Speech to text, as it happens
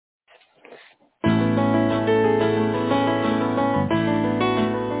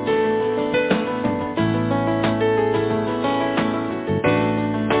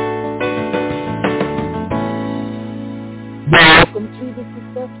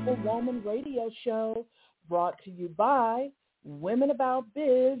Successful Woman Radio Show, brought to you by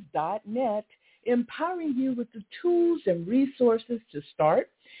womenaboutbiz.net, empowering you with the tools and resources to start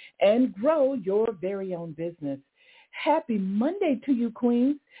and grow your very own business. Happy Monday to you,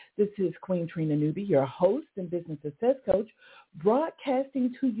 Queens. This is Queen Trina, your host and business success coach,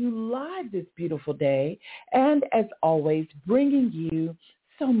 broadcasting to you live this beautiful day, and as always, bringing you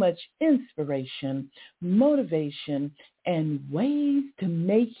so much inspiration, motivation, and ways to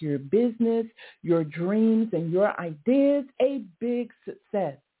make your business, your dreams, and your ideas a big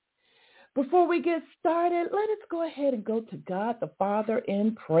success. Before we get started, let us go ahead and go to God the Father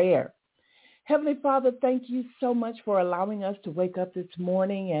in prayer. Heavenly Father, thank you so much for allowing us to wake up this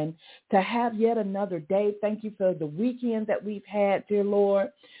morning and to have yet another day. Thank you for the weekend that we've had, dear Lord.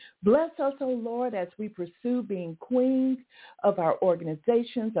 Bless us, O Lord, as we pursue being queens of our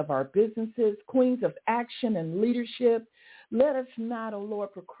organizations, of our businesses, queens of action and leadership. Let us not, O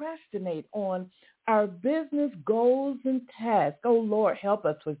Lord, procrastinate on our business goals and tasks. O Lord, help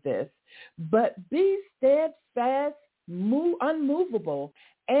us with this. But be steadfast, unmovable,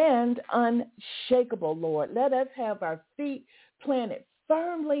 and unshakable, Lord. Let us have our feet planted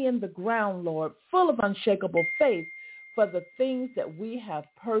firmly in the ground, Lord, full of unshakable faith for the things that we have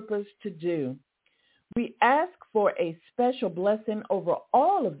purpose to do. We ask for a special blessing over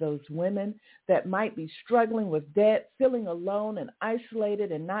all of those women that might be struggling with debt, feeling alone and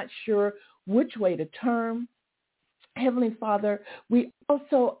isolated and not sure which way to turn. Heavenly Father, we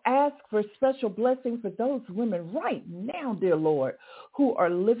also ask for special blessing for those women right now, dear Lord, who are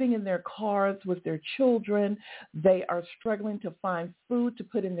living in their cars with their children. They are struggling to find food to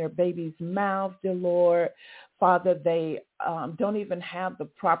put in their babies' mouths, dear Lord. Father, they don't even have the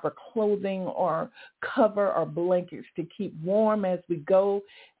proper clothing or cover or blankets to keep warm as we go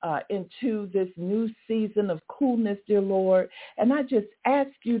into this new season of coolness, dear Lord. And I just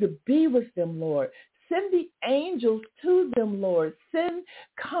ask you to be with them, Lord. Send the angels to them, Lord. Send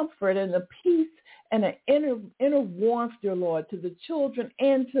comfort and a peace and an inner warmth, dear Lord, to the children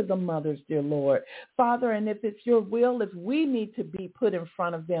and to the mothers, dear Lord. Father, and if it's your will, if we need to be put in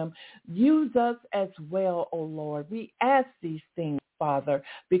front of them, use us as well, O Lord. We ask these things, Father,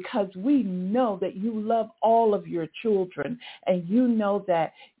 because we know that you love all of your children, and we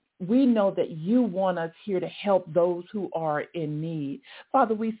know that you want us here to help those who are in need.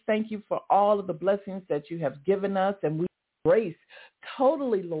 Father, we thank you for all of the blessings that you have given us, and we embrace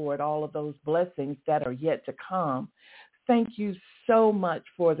totally, Lord, all of those blessings that are yet to come. Thank you so much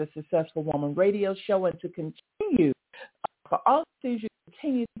for the Successful Woman Radio Show, and to continue for all the things you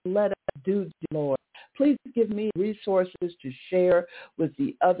continue to let us do, Lord. Please give me resources to share with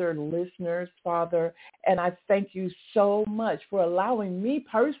the other listeners, Father. And I thank you so much for allowing me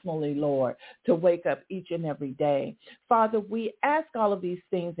personally, Lord, to wake up each and every day. Father, we ask all of these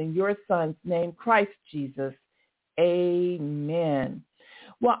things in your Son's name, Christ Jesus. Amen.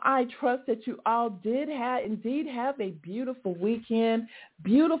 Well, I trust that you all indeed have a beautiful weekend,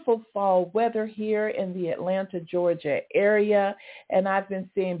 beautiful fall weather here in the Atlanta, Georgia area. And I've been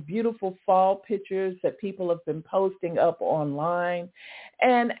seeing beautiful fall pictures that people have been posting up online.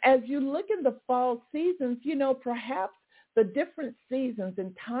 And as you look in the fall seasons, perhaps the different seasons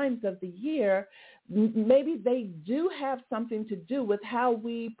and times of the year, maybe they do have something to do with how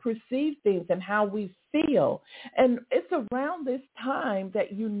we perceive things and how we feel. And it's around this time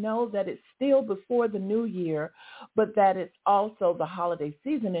that you know that it's still before the new year, but that it's also the holiday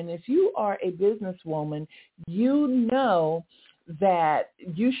season. And if you are a businesswoman, you know that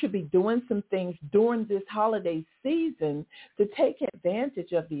you should be doing some things during this holiday season to take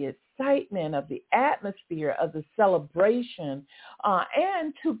advantage of the excitement, of the atmosphere, of the celebration,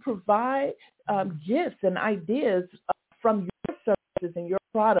 and to provide gifts and ideas from your services and your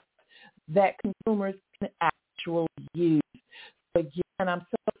products that consumers can actually use. So again, I'm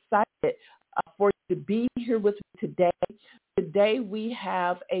so excited for you to be here with me today. Today we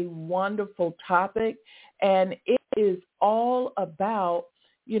have a wonderful topic, and it is all about,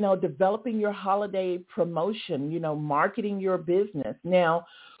 developing your holiday promotion, marketing your business. Now,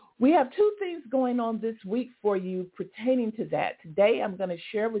 we have two things going on this week for you pertaining to that. Today, I'm going to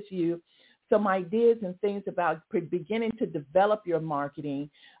share with you some ideas and things about beginning to develop your marketing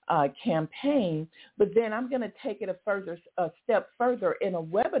campaign. But then I'm going to take it a step further in a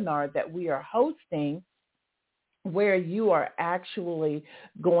webinar that we are hosting, where you are actually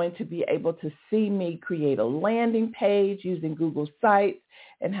going to be able to see me create a landing page using Google Sites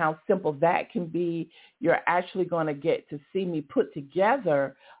and how simple that can be. You're actually going to get to see me put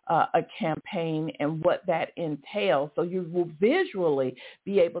together a campaign and what that entails. So you will visually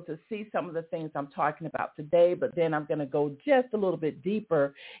be able to see some of the things I'm talking about today, but then I'm going to go just a little bit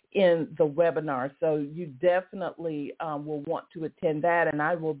deeper in the webinar. So you definitely will want to attend that, and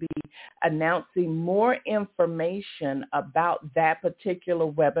I will be announcing more information about that particular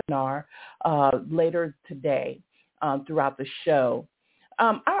webinar later today throughout the show.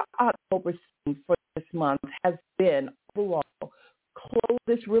 Our October theme for this month has been overall close.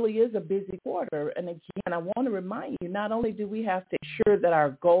 This really is a busy quarter. And again, I want to remind you, not only do we have to ensure that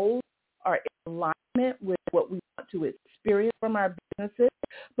our goals are in alignment with what we want to experience from our businesses,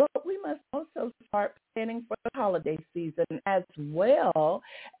 but we must also start planning for the holiday season as well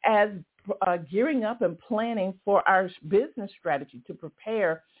as gearing up and planning for our business strategy to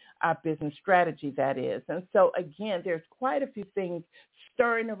prepare our business strategy, that is. And so, again, there's quite a few things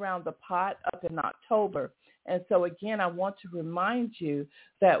stirring around the pot up in October. And so, again, I want to remind you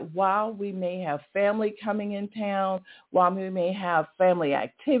that while we may have family coming in town, while we may have family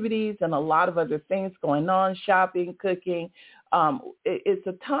activities and a lot of other things going on, shopping, cooking, it's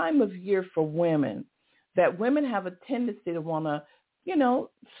a time of year for women that women have a tendency to want to,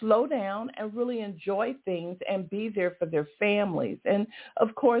 slow down and really enjoy things and be there for their families. And,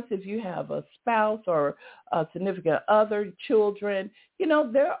 of course, if you have a spouse or a significant other, children,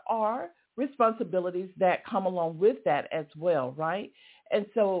 there are responsibilities that come along with that as well, right? And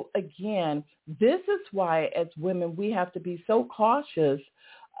so, again, this is why as women we have to be so cautious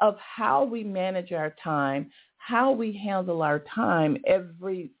of how we manage our time, how we handle our time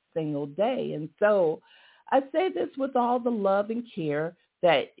every single day. And so I say this with all the love and care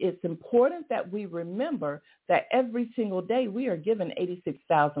that it's important that we remember that every single day we are given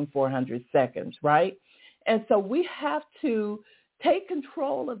 86,400 seconds, right? And so we have to take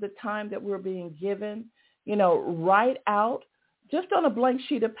control of the time that we're being given, write out just on a blank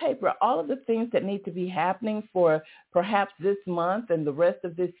sheet of paper all of the things that need to be happening for perhaps this month and the rest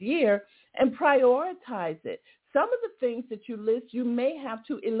of this year and prioritize it. Some of the things that you list, you may have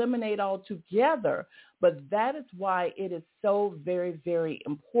to eliminate altogether, but that is why it is so very, very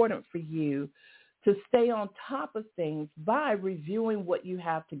important for you to stay on top of things by reviewing what you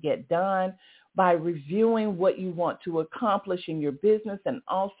have to get done, by reviewing what you want to accomplish in your business, and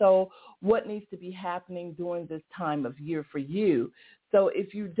also what needs to be happening during this time of year for you. So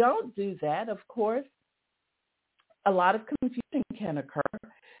if you don't do that, of course, a lot of confusion can occur.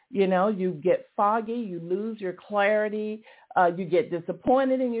 You get foggy, you lose your clarity, you get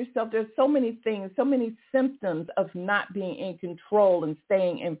disappointed in yourself. There's so many things, so many symptoms of not being in control and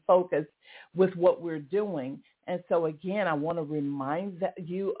staying in focus with what we're doing. And so, again, I want to remind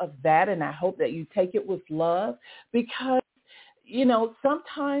you of that, and I hope that you take it with love because,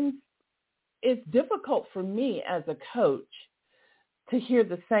 sometimes it's difficult for me as a coach to hear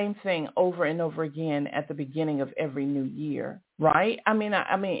the same thing over and over again at the beginning of every new year, right? I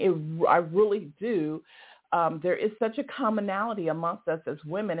really do. There is such a commonality amongst us as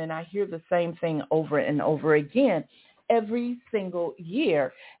women, and I hear the same thing over and over again every single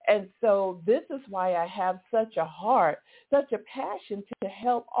year. And so this is why I have such a heart, such a passion to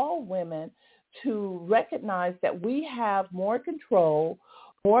help all women to recognize that we have more control,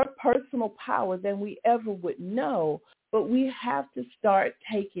 more personal power than we ever would know. But we have to start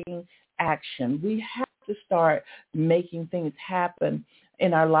taking action. We have to start making things happen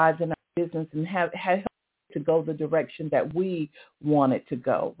in our lives and our business and have to go the direction that we want it to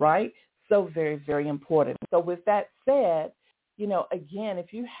go, right? So very, very important. So with that said, again,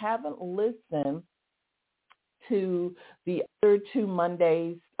 if you haven't listened to the other two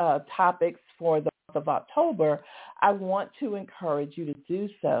Mondays topics for the month of October, I want to encourage you to do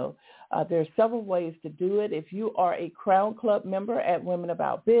so. There are several ways to do it. If you are a Crown Club member at Women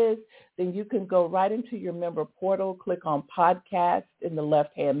About Biz, then you can go right into your member portal, click on podcast in the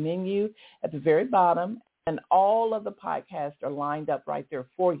left-hand menu at the very bottom, and all of the podcasts are lined up right there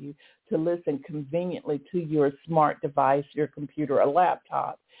for you to listen conveniently to your smart device, your computer or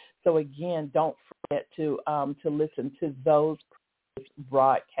laptop. So again, don't forget to listen to those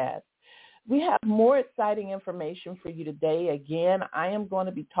broadcasts. We have more exciting information for you today. Again, I am going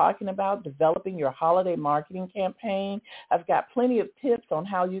to be talking about developing your holiday marketing campaign. I've got plenty of tips on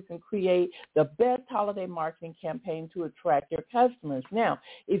how you can create the best holiday marketing campaign to attract your customers. Now,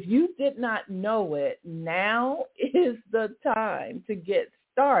 if you did not know it, now is the time to get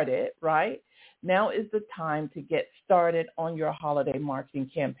started, right? Now is the time to get started on your holiday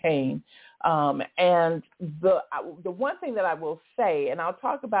marketing campaign. And the one thing that I will say, and I'll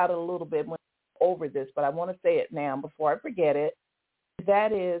talk about it a little bit when I'm over this, but I want to say it now before I forget it,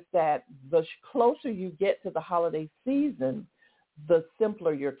 that is that the closer you get to the holiday season, the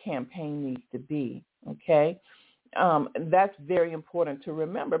simpler your campaign needs to be, okay? That's very important to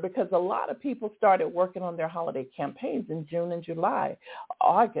remember because a lot of people started working on their holiday campaigns in June and July,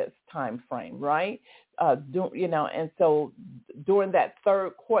 August time frame, right? And so during that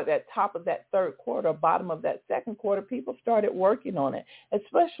third quarter, that top of that third quarter, bottom of that second quarter, people started working on it,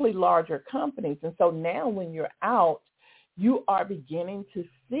 especially larger companies. And so now when you're out, you are beginning to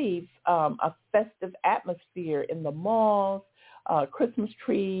see a festive atmosphere in the malls. Christmas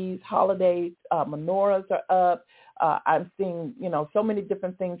trees, holidays, menorahs are up. I'm seeing, so many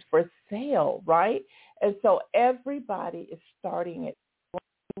different things for sale, right? And so everybody is starting it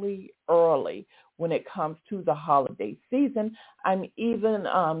really early when it comes to the holiday season. I'm even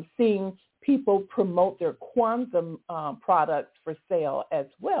seeing people promote their Kwanzaa products for sale as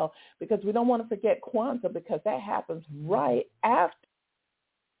well, because we don't want to forget Kwanzaa, because that happens right after.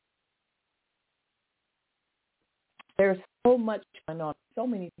 There's so much going on, so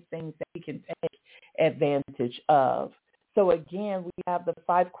many things that we can take advantage of. So again, we have the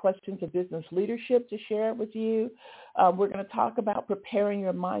 5 questions of business leadership to share with you. We're going to talk about preparing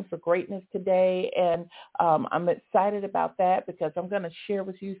your mind for greatness today, and I'm excited about that because I'm going to share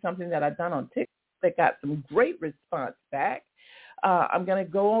with you something that I've done on TikTok that got some great response back. I'm going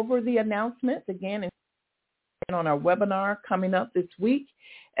to go over the announcements again on our webinar coming up this week,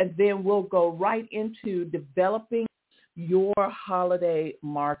 and then we'll go right into developing your holiday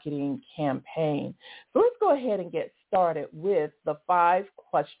marketing campaign. So let's go ahead and get started with the 5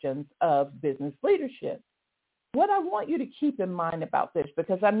 questions of business leadership. What I want you to keep in mind about this,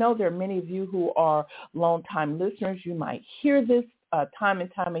 because I know there are many of you who are longtime listeners, you might hear this time and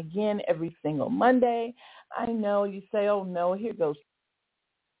time again every single Monday. I know you say, oh no, here goes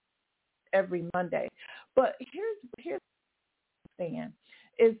every Monday. But here's the thing,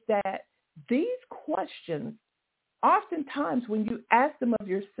 is that these questions, oftentimes when you ask them of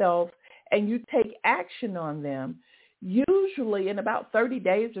yourself and you take action on them, usually in about 30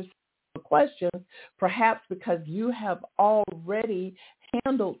 days or so questions, perhaps because you have already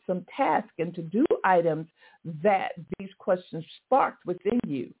handled some tasks and to-do items that these questions sparked within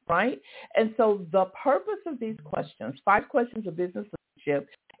you, right? And so the purpose of these questions, 5 questions of business leadership,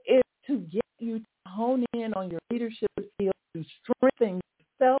 is to get you to hone in on your leadership skills, to strengthen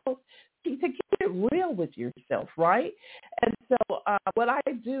yourself, to keep it real with yourself, right? And so what I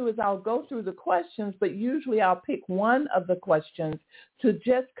do is I'll go through the questions, but usually I'll pick one of the questions to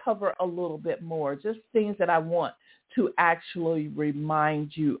just cover a little bit more, just things that I want to actually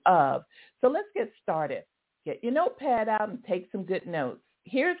remind you of. So let's get started. Get your notepad out and take some good notes.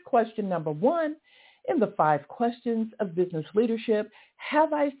 Here's question number 1 in the 5 questions of business leadership.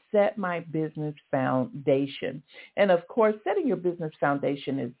 Have I set my business foundation? And of course, setting your business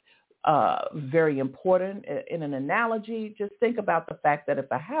foundation is very important. In an analogy, just think about the fact that if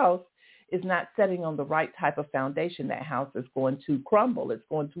a house is not setting on the right type of foundation, that house is going to crumble. It's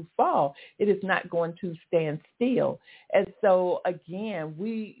going to fall. It is not going to stand still. And so, again,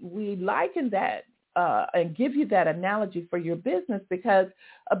 we liken that and give you that analogy for your business, because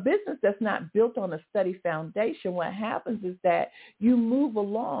a business that's not built on a steady foundation, what happens is that you move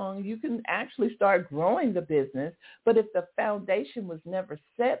along, you can actually start growing the business, but if the foundation was never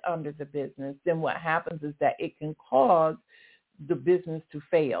set under the business, then what happens is that it can cause the business to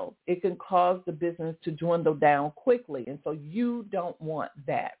fail. It can cause the business to dwindle down quickly. And so you don't want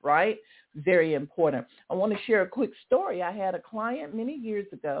that, right? Very important. I want to share a quick story. I had a client many years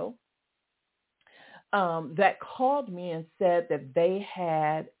ago that called me and said that they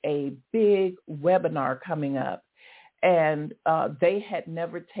had a big webinar coming up, and they had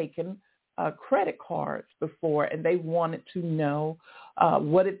never taken credit cards before, and they wanted to know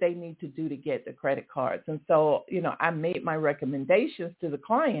what did they need to do to get the credit cards. And so, I made my recommendations to the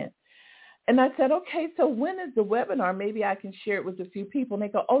client, and I said, okay, so when is the webinar? Maybe I can share it with a few people. And they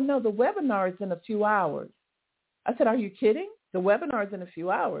go, oh no, the webinar is in a few hours. I said, are you kidding? The webinar is in a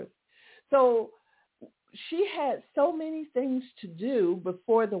few hours. So she had so many things to do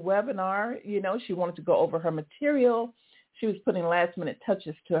before the webinar. She wanted to go over her material. She was putting last minute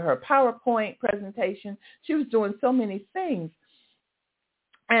touches to her PowerPoint presentation. She was doing so many things.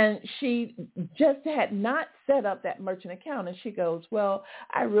 And she just had not set up that merchant account? And she goes, well,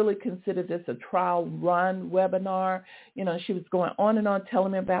 I really consider this a trial run webinar. She was going on and on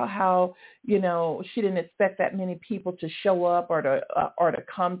telling me about how, she didn't expect that many people to show up or to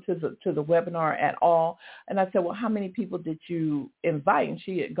come to the webinar at all. And I said, well, how many people did you invite? And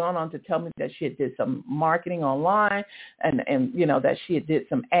she had gone on to tell me that she had did some marketing online and that she had did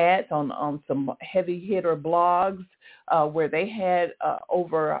some ads on some heavy hitter blogs where they had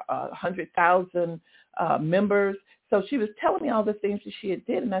over 100,000 members. So she was telling me all the things that she had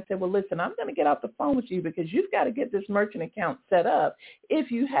did. And I said, well, listen, I'm going to get off the phone with you because you've got to get this merchant account set up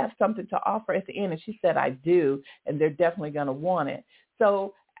if you have something to offer at the end. And she said, I do. And they're definitely going to want it.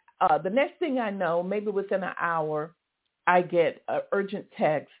 So the next thing I know, maybe within an hour, I get an urgent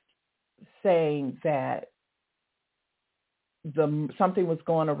text saying that something was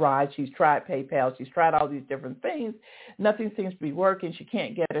going awry. She's tried PayPal. She's tried all these different things. Nothing seems to be working. She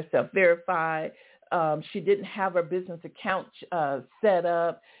can't get herself verified. She didn't have her business account set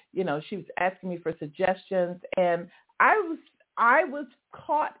up. She was asking me for suggestions, and I was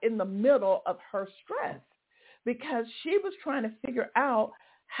caught in the middle of her stress because she was trying to figure out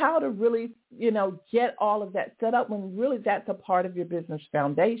how to really, get all of that set up when really that's a part of your business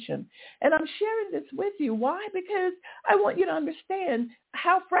foundation. And I'm sharing this with you. Why? Because I want you to understand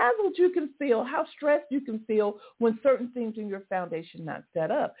how frazzled you can feel, how stressed you can feel when certain things in your foundation not set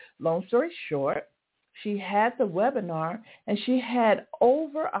up. Long story short, she had the webinar and she had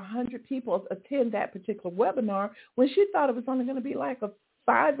over 100 people attend that particular webinar when she thought it was only going to be like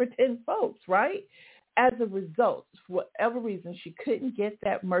 5 or 10 folks, right? As a result, for whatever reason, she couldn't get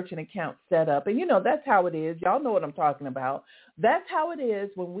that merchant account set up. And, that's how it is. Y'all know what I'm talking about. That's how it is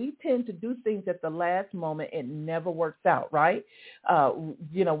when we tend to do things at the last moment. It never works out, right?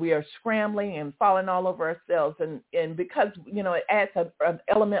 We are scrambling and falling all over ourselves. And because, it adds an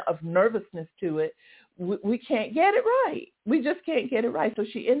element of nervousness to it, we can't get it right. We just can't get it right. So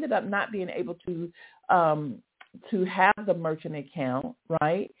she ended up not being able to have the merchant account,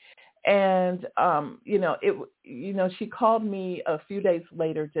 right? And, she called me a few days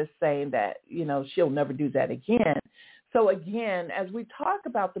later just saying that, she'll never do that again. So again, as we talk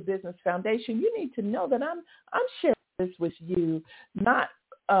about the business foundation, you need to know that I'm sharing this with you, not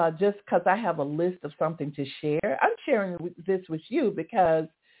just because I have a list of something to share. I'm sharing this with you because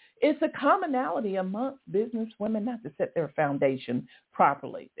it's a commonality amongst business women not to set their foundation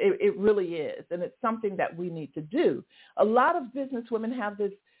properly. It really is. And it's something that we need to do. A lot of business women have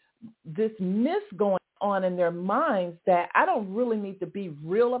this myth going on in their minds that I don't really need to be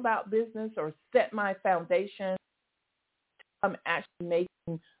real about business or set my foundation. I'm actually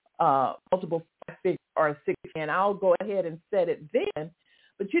making multiple 5 figures or 6, and I'll go ahead and set it then.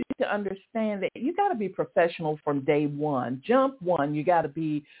 But you need to understand that you got to be professional from day one. Jump one, you got to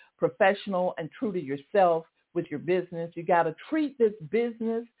be professional and true to yourself with your business. You got to treat this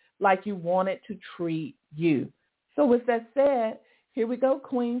business like you want it to treat you. So with that said, here we go,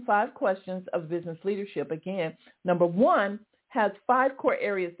 Queen. 5 questions of business leadership. Again, number 1 has 5 core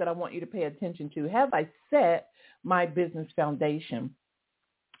areas that I want you to pay attention to. Have I set my business foundation?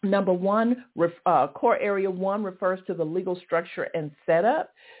 Number 1, core area 1 refers to the legal structure and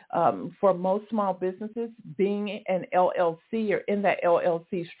setup. For most small businesses, being an LLC or in that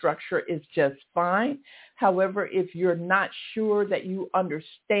LLC structure is just fine. However, if you're not sure that you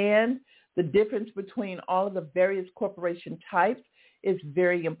understand the difference between all of the various corporation types, it's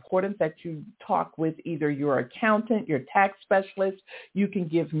very important that you talk with either your accountant, your tax specialist. You can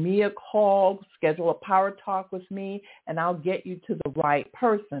give me a call, schedule a power talk with me, and I'll get you to the right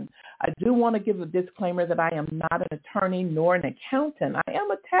person. I do want to give a disclaimer that I am not an attorney nor an accountant. I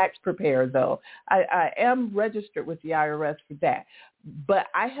am a tax preparer, though. I am registered with the IRS for that. But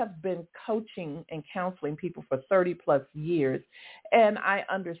I have been coaching and counseling people for 30 plus years, and I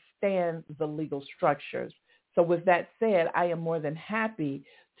understand the legal structures. So with that said, I am more than happy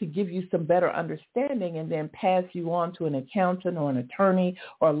to give you some better understanding and then pass you on to an accountant or an attorney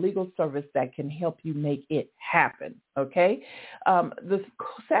or a legal service that can help you make it happen, okay? The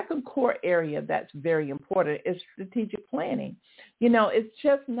second core area that's very important is strategic planning. It's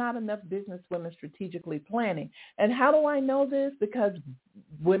just not enough business women strategically planning. And how do I know this? Because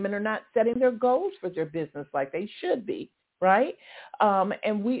women are not setting their goals for their business like they should be, right?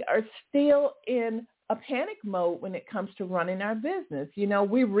 And we are still in a panic mode when it comes to running our business.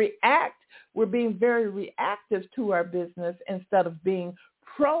 We're being very reactive to our business instead of being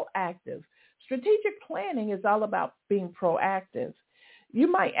proactive. Strategic planning is all about being proactive. You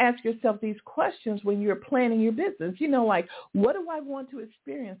might ask yourself these questions when you're planning your business, like, what do I want to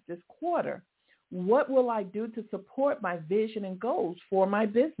experience this quarter? What will I do to support my vision and goals for my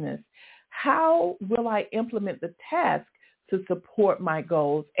business? How will I implement the task to support my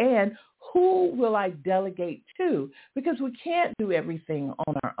goals? And who will I delegate to? Because we can't do everything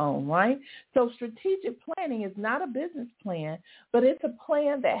on our own, right? So strategic planning is not a business plan, but it's a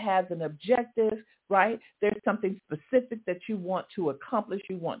plan that has an objective, right? There's something specific that you want to accomplish,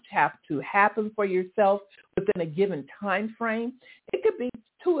 you want to have to happen for yourself within a given time frame. It could be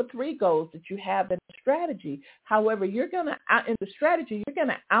 2 or 3 goals that you have in a strategy. However, in the strategy, you're going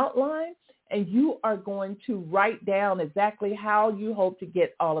to outline and you are going to write down exactly how you hope to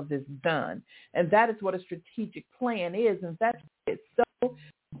get all of this done. And that is what a strategic plan is. And that's why it's so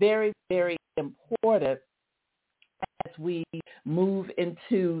very, very important as we move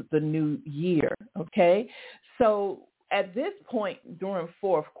into the new year, okay? So at this point during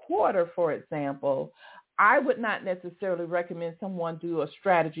fourth quarter, for example, I would not necessarily recommend someone do a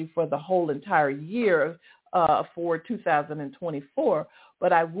strategy for the whole entire year for 2024,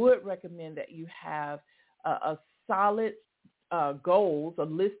 but I would recommend that you have a solid goals, a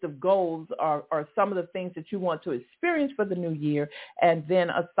list of goals or some of the things that you want to experience for the new year, and then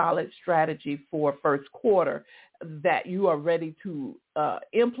a solid strategy for first quarter that you are ready to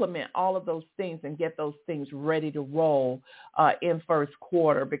implement all of those things and get those things ready to roll in first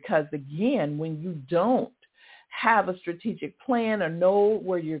quarter. Because again, when you don't have a strategic plan or know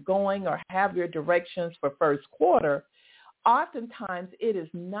where you're going or have your directions for first quarter, oftentimes it is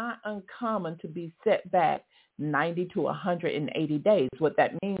not uncommon to be set back 90 to 180 days. What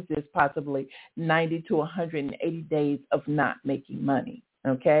that means is possibly 90 to 180 days of not making money.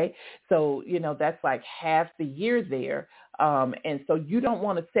 Okay, so, that's like half the year there. And so you don't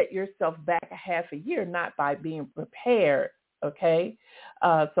want to set yourself back a half a year, not by being prepared. Okay,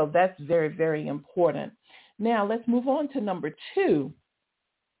 so that's very, very important. Now let's move on to number 2.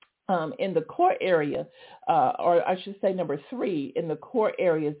 In the core area, or I should say number 3, in the core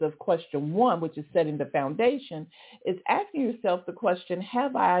areas of question 1, which is setting the foundation, is asking yourself the question,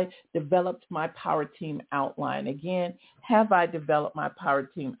 have I developed my power team outline? Again, have I developed my power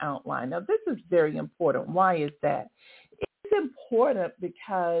team outline? Now, this is very important. Why is that? It's important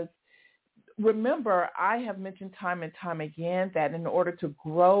because remember, I have mentioned time and time again that in order to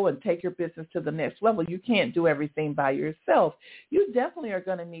grow and take your business to the next level, you can't do everything by yourself. You definitely are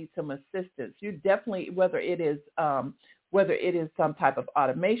going to need some assistance. You definitely, whether it is some type of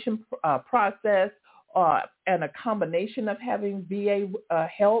automation process and a combination of having VA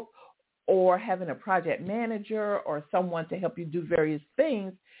help or having a project manager or someone to help you do various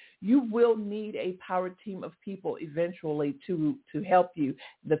things, you will need a power team of people eventually to help you.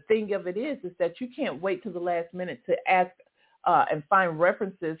 The thing of it is that you can't wait till the last minute to ask and find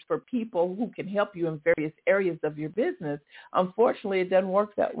references for people who can help you in various areas of your business. Unfortunately, it doesn't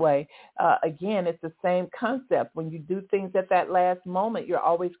work that way. Again, it's the same concept. When you do things at that last moment, you're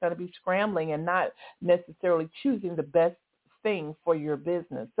always going to be scrambling and not necessarily choosing the best thing for your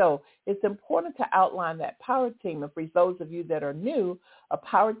business. So it's important to outline that power team. And for those of you that are new, a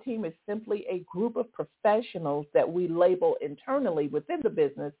power team is simply a group of professionals that we label internally within the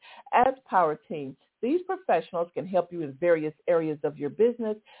business as power team. These professionals can help you in various areas of your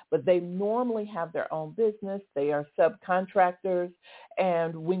business, but they normally have their own business. They are subcontractors,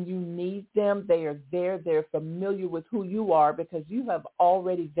 and when you need them, they are there. They're familiar with who you are because you have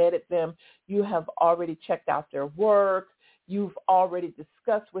already vetted them. You have already checked out their work. You've already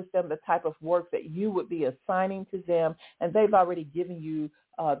discussed with them the type of work that you would be assigning to them, and they've already given you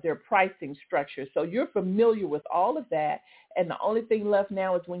their pricing structure. So you're familiar with all of that, and the only thing left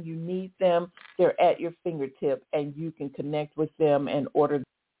now is when you need them, they're at your fingertip, and you can connect with them and order the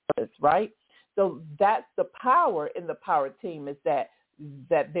service, right? So that's the power in the power team, is that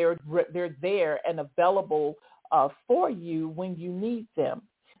they're there and available for you when you need them.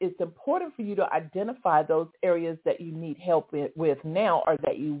 It's important for you to identify those areas that you need help with now or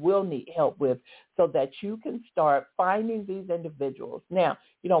that you will need help with so that you can start finding these individuals. Now,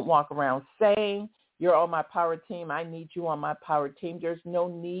 you don't walk around saying, you're on my power team, I need you on my power team. There's no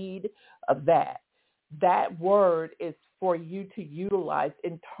need of that. That word is for you to utilize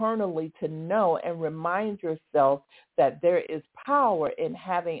internally to know and remind yourself that there is power in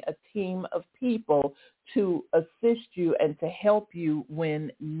having a team of people to assist you and to help you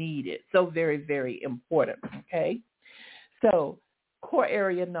when needed. So very, very important, okay? So core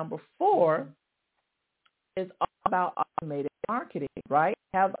area number 4 is all about automated marketing, right?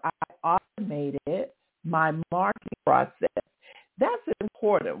 Have I automated my marketing process? That's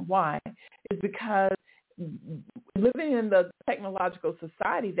important. Why? It's because living in the technological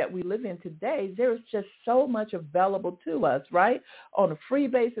society that we live in today, there's just so much available to us, right? On a free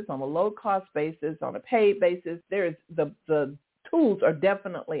basis, on a low-cost basis, on a paid basis, there's the tools are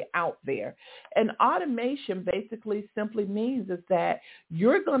definitely out there. And automation basically simply means is that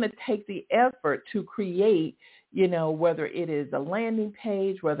you're going to take the effort to create, whether it is a landing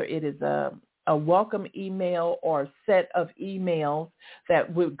page, whether it is a welcome email or a set of emails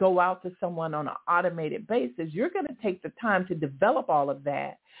that would go out to someone on an automated basis. You're going to take the time to develop all of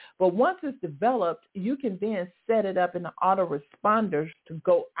that. But once it's developed, you can then set it up in the autoresponders to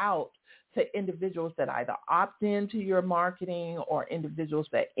go out to individuals that either opt into your marketing or individuals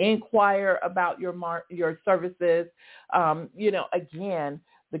that inquire about your services. Again,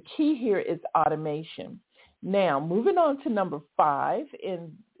 the key here is automation. Now, moving on to number 5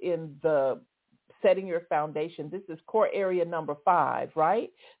 in the setting your foundation. This is core area number 5, right?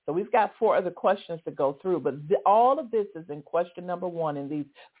 So we've got 4 other questions to go through, but all of this is in question number 1 in these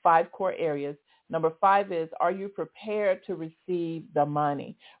 5 core areas. Number 5 is, are you prepared to receive the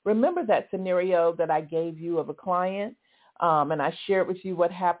money? Remember that scenario that I gave you of a client, and I shared with you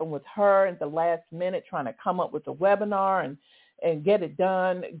what happened with her at the last minute trying to come up with a webinar and get it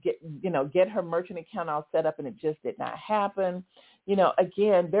done, get her merchant account all set up, and it just did not happen.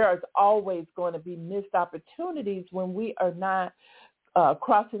 Again, there is always going to be missed opportunities when we are not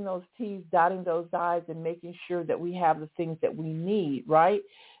crossing those T's, dotting those I's, and making sure that we have the things that we need, right?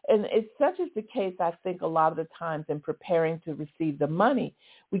 And it's such as the case, I think, a lot of the times in preparing to receive the money.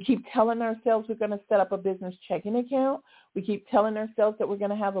 We keep telling ourselves we're going to set up a business checking account. We keep telling ourselves that we're going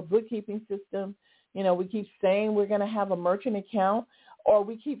to have a bookkeeping system. We keep saying we're going to have a merchant account. Or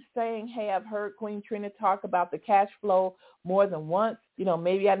we keep saying, hey, I've heard Queen Trina talk about the cash flow more than once.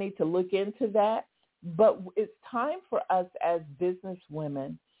 Maybe I need to look into that. But it's time for us as business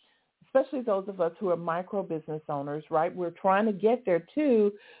women, especially those of us who are micro business owners, right? We're trying to get there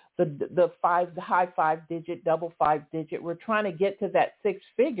too, the high 5-digit, double 5-digit. We're trying to get to that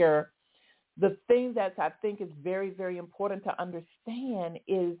 6-figure. The thing that I think is very, very important to understand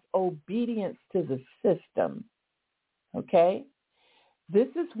is obedience to the system, okay? This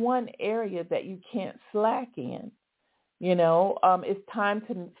is one area that you can't slack in. It's time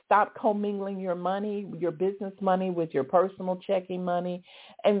to stop commingling your money, your business money with your personal checking money.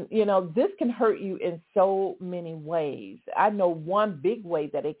 And, this can hurt you in so many ways. I know one big way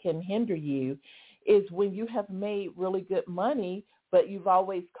that it can hinder you is when you have made really good money, but you've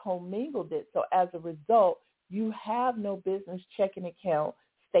always commingled it. So as a result, you have no business checking account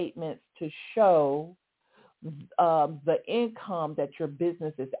statements to show the income that your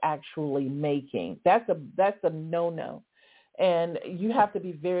business is actually making. That's a no-no. And you have to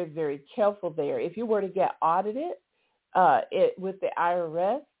be very, very careful there. If you were to get audited with the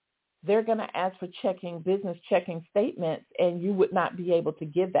IRS, they're going to ask for business checking statements, and you would not be able to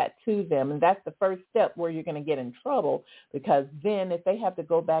give that to them. And that's the first step where you're going to get in trouble, because then if they have to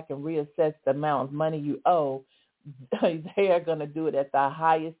go back and reassess the amount of money you owe, they are going to do it at the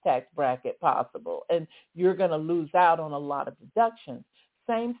highest tax bracket possible, and you're going to lose out on a lot of deductions.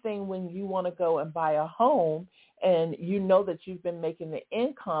 Same thing when you want to go and buy a home and you know that you've been making the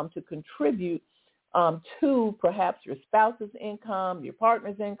income to contribute to perhaps your spouse's income, your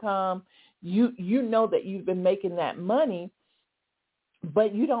partner's income. You know that you've been making that money,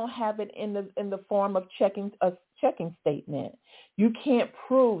 but you don't have it in the form of a checking statement. You can't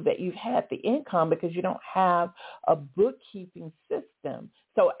prove that you've had the income because you don't have a bookkeeping system.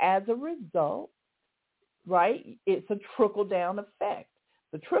 So as a result, right, it's a trickle-down effect.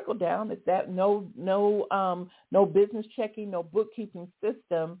 The trickle-down is that no business checking, no bookkeeping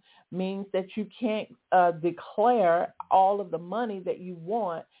system means that you can't declare all of the money that you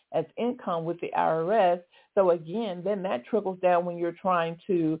want as income with the IRS. So again, then that trickles down when you're trying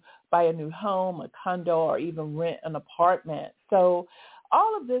to buy a new home, a condo, or even rent an apartment. So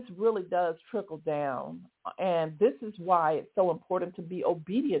all of this really does trickle down. And this is why it's so important to be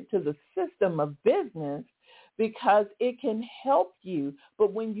obedient to the system of business, because it can help you.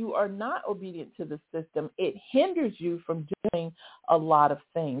 But when you are not obedient to the system, it hinders you from doing a lot of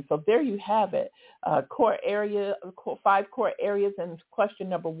things. So there you have it. 5 core areas. And question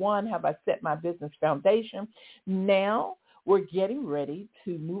number 1, have I set my business foundation? Now we're getting ready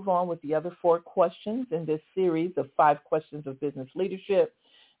to move on with the other 4 questions in this series of 5 questions of business leadership.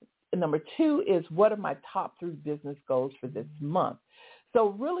 And number 2 is, what are my top 3 business goals for this month?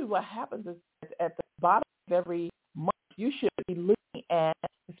 So really what happens is at the bottom of every month, you should be looking at,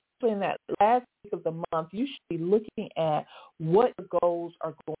 especially in that last week of the month, you should be looking at what the goals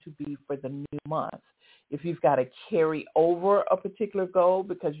are going to be for the new month. If you've got to carry over a particular goal,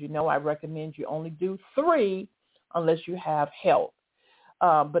 because I recommend you only do 3 unless you have help.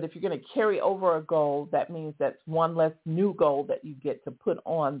 But if you're going to carry over a goal, that means that's one less new goal that you get to put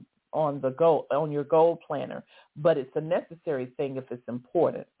on on your goal planner, but it's a necessary thing if it's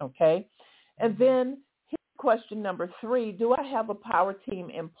important, okay? And then question number 3, do I have a power team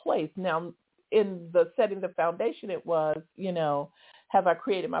in place? Now, in the setting the foundation, it was, have I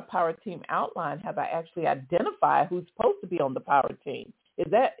created my power team outline? Have I actually identified who's supposed to be on the power team? Is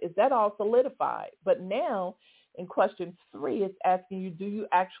that all solidified? But now in question 3, it's asking you, do you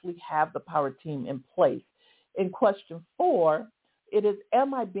actually have the power team in place? In question 4, it is,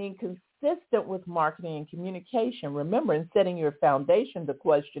 am I being consistent with marketing and communication? Remember, in setting your foundation, the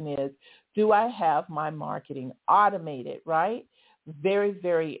question is, do I have my marketing automated, right? Very,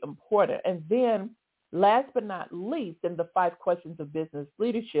 very important. And then last but not least, in the 5 questions of business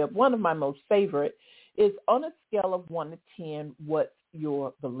leadership, one of my most favorite is, on a scale of 1 to 10, what's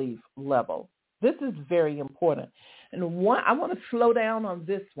your belief level? This is very important. And I want to slow down on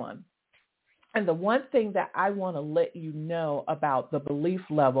this one. And the one thing that I want to let you know about the belief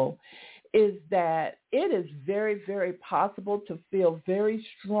level is that it is very, very possible to feel very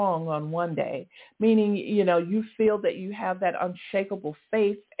strong on one day, meaning, you feel that you have that unshakable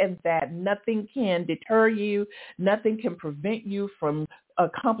faith and that nothing can deter you, nothing can prevent you from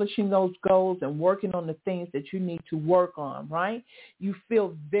accomplishing those goals and working on the things that you need to work on, right? You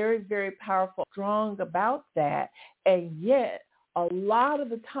feel very, very powerful, strong about that, and yet a lot of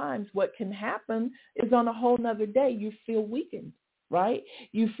the times what can happen is on a whole nother day you feel weakened, right?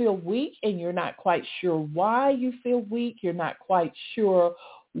 You feel weak and you're not quite sure why you feel weak. You're not quite sure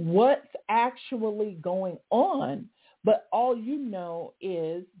what's actually going on. But all you know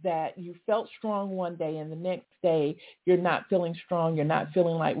is that you felt strong one day and the next day you're not feeling strong. You're not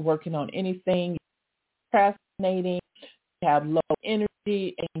feeling like working on anything. You're procrastinating. You have low energy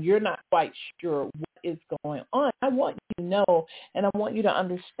and you're not quite sure what is going on. I want you to know and I want you to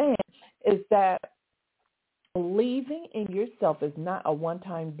understand is that believing in yourself is not a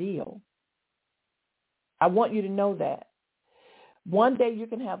one-time deal. I want you to know that. One day you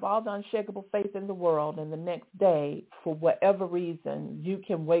can have all the unshakable faith in the world, and the next day, for whatever reason, you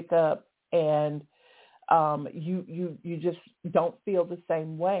can wake up and you just don't feel the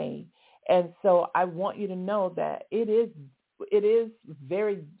same way. And so I want you to know that it is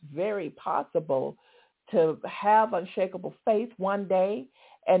very, very possible to have unshakable faith one day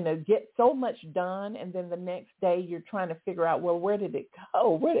and to get so much done, and then the next day you're trying to figure out, well, where did it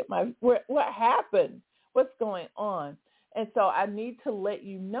go? What happened? What's going on? And so I need to let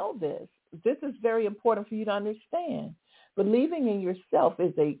you know this. This is very important for you to understand. Believing in yourself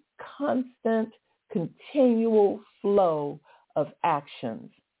is a constant, continual flow of actions,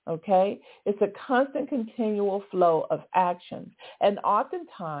 okay? It's a constant, continual flow of actions. And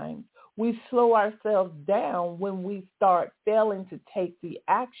oftentimes, we slow ourselves down when we start failing to take the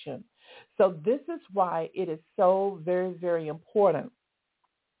action. So this is why it is so very, very important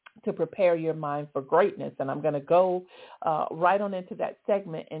to prepare your mind for greatness. And I'm going to go right on into that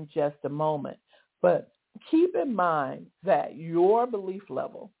segment in just a moment. But keep in mind that your belief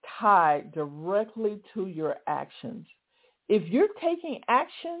level tied directly to your actions. If you're taking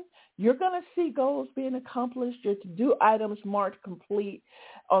action, you're going to see goals being accomplished, your to-do items marked complete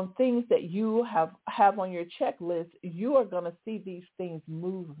on things that you have on your checklist. You are going to see these things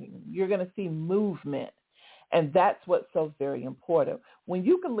moving. You're going to see movement. And that's what's so very important. When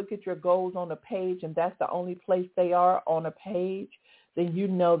you can look at your goals on a page and that's the only place they are on a page, then you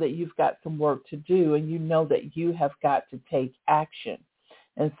know that you've got some work to do and you know that you have got to take action.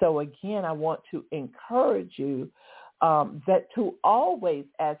 And so, again, I want to encourage you that to always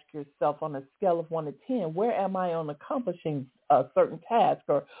ask yourself on a scale of 1 to 10, where am I on accomplishing a certain task,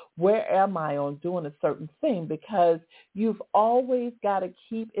 or where am I on doing a certain thing? Because you've always got to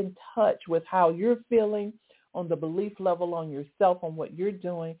keep in touch with how you're feeling, on the belief level on yourself, on what you're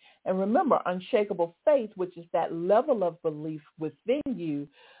doing. And remember, unshakable faith, which is that level of belief within you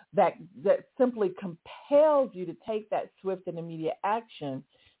that simply compels you to take that swift and immediate action.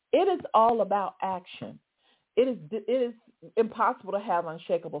 It is all about action. It is impossible to have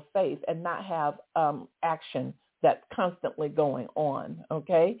unshakable faith and not have action that's constantly going on,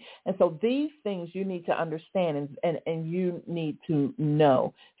 okay? And so these things you need to understand and you need to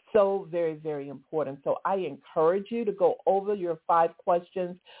know. So very, very important. So I encourage you to go over your 5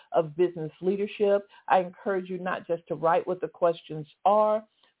 questions of business leadership. I encourage you not just to write what the questions are,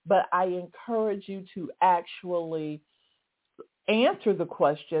 but I encourage you to actually answer the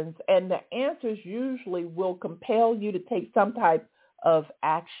questions, and the answers usually will compel you to take some type of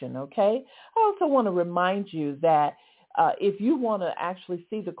action, okay? I also want to remind you that if you want to actually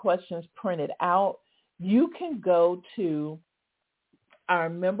see the questions printed out, you can go to our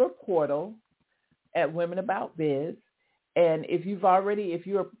member portal at Women About Biz, And if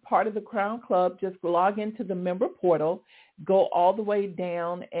you're part of the Crown Club, just log into the member portal, go all the way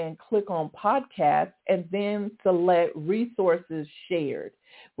down and click on podcast, and then select resources shared.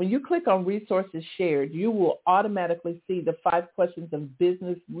 When you click on resources shared, you will automatically see the 5 questions of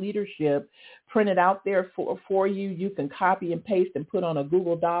business leadership printed out there for you. You can copy and paste and put on a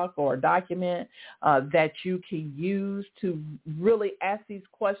Google Doc or a document that you can use to really ask these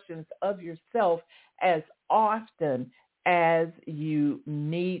questions of yourself as often as you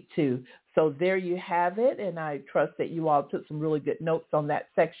need to. So there you have it, and I trust that you all took some really good notes on that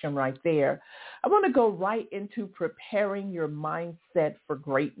section right there. I want to go right into preparing your mindset for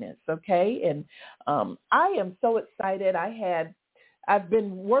greatness, okay? And I am so excited. I've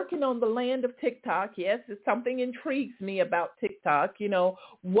been working on the land of TikTok. Yes, it's something intrigues me about TikTok. You know,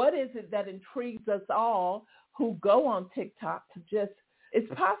 what is it that intrigues us all who go on TikTok to just, it's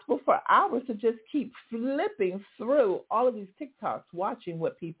possible for hours to just keep flipping through all of these TikToks, watching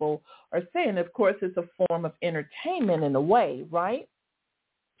what people are saying. Of course, it's a form of entertainment in a way, right?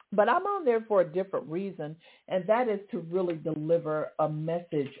 But I'm on there for a different reason, and that is to really deliver a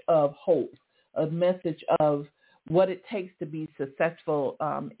message of hope, a message of what it takes to be successful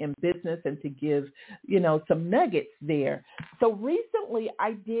in business, and to give, some nuggets there. So recently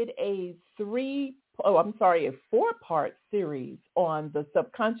I did a 4-part series on the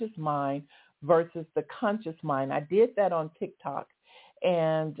subconscious mind versus the conscious mind. I did that on TikTok,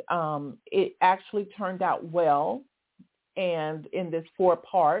 and it actually turned out well, and in this 4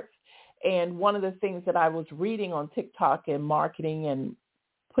 parts. And one of the things that I was reading on TikTok and marketing and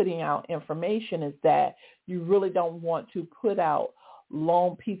putting out information is that you really don't want to put out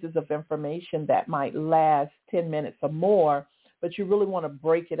long pieces of information that might last 10 minutes or more, but you really want to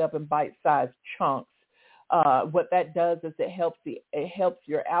break it up in bite-sized chunks. What that does is it helps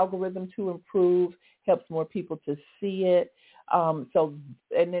your algorithm to improve, helps more people to see it. And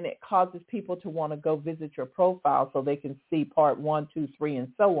then it causes people to want to go visit your profile so they can see part 1, 2, 3, and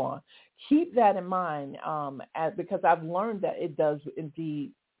so on. Keep that in mind, because I've learned that it does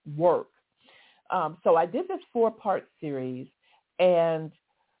indeed work. So I did this 4-part series, and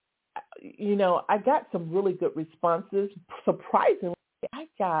I got some really good responses. Surprisingly, I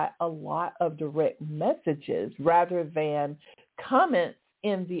got a lot of direct messages rather than comments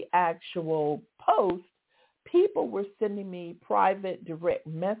in the actual post. People were sending me private direct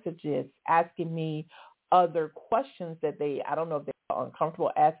messages asking me other questions that I don't know if they were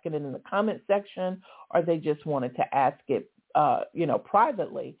uncomfortable asking it in the comment section, or they just wanted to ask it,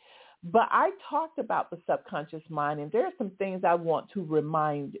 privately. But I talked about the subconscious mind, and there are some things I want to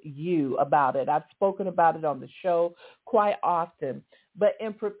remind you about it. I've spoken about it on the show quite often. But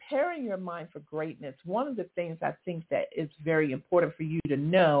in preparing your mind for greatness, one of the things I think that is very important for you to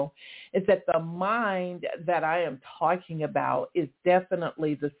know is that the mind that I am talking about is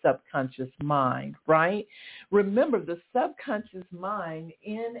definitely the subconscious mind, right? Remember, the subconscious mind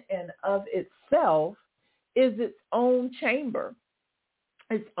in and of itself is its own chamber,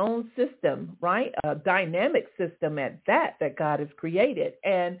 its own system, right? A dynamic system at that God has created.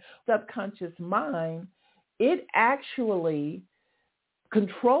 And subconscious mind, it actually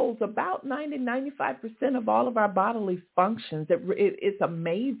controls about 95% of all of our bodily functions. It's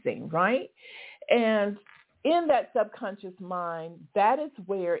amazing, right? And in that subconscious mind, that is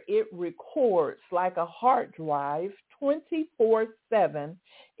where it records like a hard drive 24/7.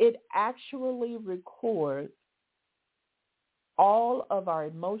 It actually records all of our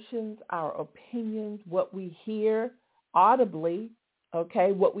emotions, our opinions, what we hear audibly,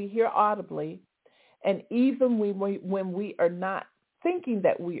 okay, what we hear audibly, and even when we are not thinking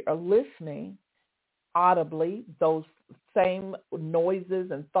that we are listening audibly, those same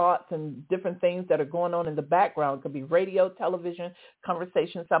noises and thoughts and different things that are going on in the background, it could be radio, television,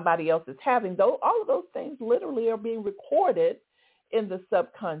 conversation somebody else is having, though all of those things literally are being recorded in the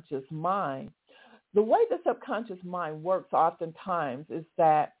subconscious mind. The way the subconscious mind works oftentimes is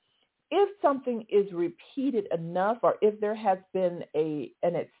that if something is repeated enough, or if there has been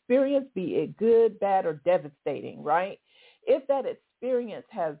an experience, be it good, bad, or devastating, right? If that experience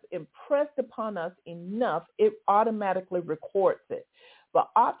has impressed upon us enough, it automatically records it.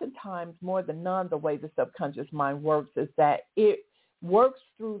 But oftentimes, more than none, the way the subconscious mind works is that it works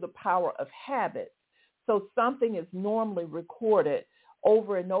through the power of habit. So something is normally recorded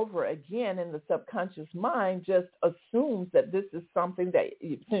over and over again, and the subconscious mind just assumes that this is something that,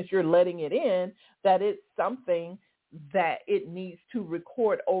 since you're letting it in, that it's something that it needs to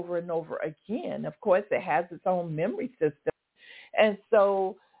record over and over again. Of course, it has its own memory system. And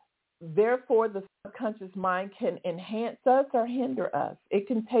so, therefore, the subconscious mind can enhance us or hinder us. It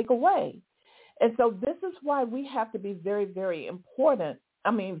can take away. And so this is why we have to be very, very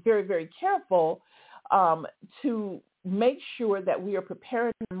very, very careful to make sure that we are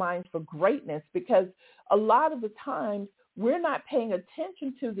preparing our minds for greatness, because a lot of the times we're not paying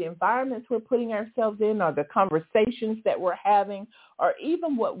attention to the environments we're putting ourselves in, or the conversations that we're having, or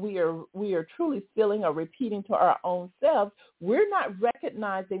even what we are truly feeling or repeating to our own selves. We're not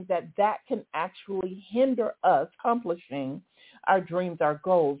recognizing that can actually hinder us accomplishing our dreams, our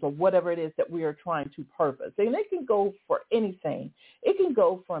goals, or whatever it is that we are trying to purpose. And it can go for anything. It can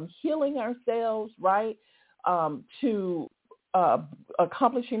go from healing ourselves, right, to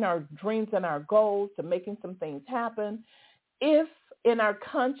accomplishing our dreams and our goals, to making some things happen. If in our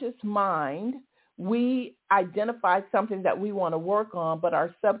conscious mind we identify something that we want to work on, but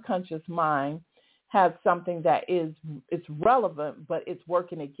our subconscious mind has something that is relevant, but it's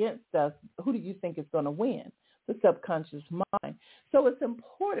working against us, who do you think is going to win? The subconscious mind. So it's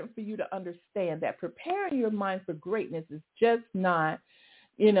important for you to understand that preparing your mind for greatness is just not,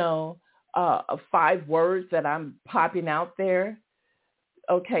 5 words that I'm popping out there.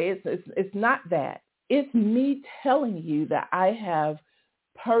 Okay, it's not that. It's me telling you that I have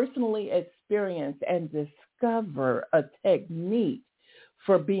personally experienced and discovered a technique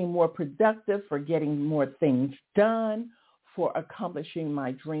for being more productive, for getting more things done, for accomplishing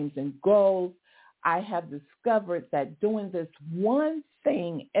my dreams and goals. I have discovered that doing this one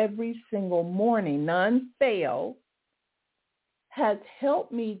thing every single morning, none-fail, has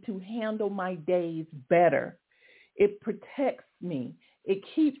helped me to handle my days better. It protects me. It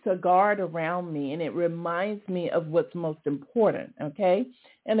keeps a guard around me, and it reminds me of what's most important, okay?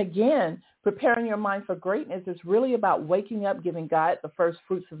 And again, preparing your mind for greatness is really about waking up, giving God the first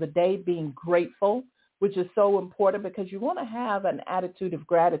fruits of the day, being grateful, which is so important because you want to have an attitude of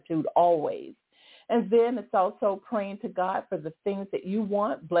gratitude always. And then it's also praying to God for the things that you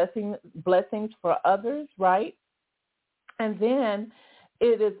want, blessings for others, right? And then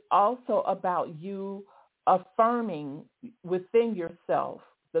it is also about you affirming within yourself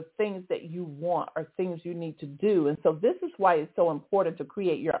the things that you want or things you need to do. And so this is why it's so important to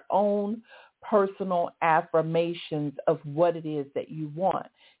create your own personal affirmations of what it is that you want.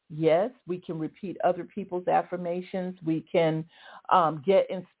 Yes, we can repeat other people's affirmations. We can get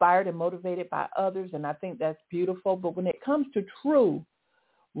inspired and motivated by others, and I think that's beautiful. But when it comes to true,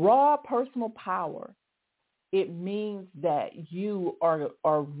 raw personal power, it means that you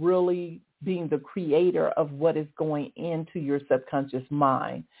are really being the creator of what is going into your subconscious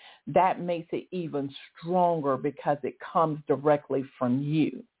mind. That makes it even stronger because it comes directly from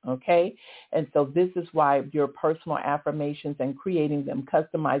you, okay? And so this is why your personal affirmations and creating them,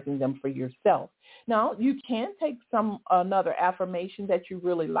 customizing them for yourself. Now, you can take another affirmation that you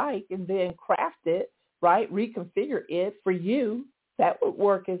really like and then craft it, right? Reconfigure it for you. That would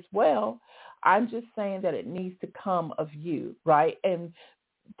work as well. I'm just saying that it needs to come of you, right? And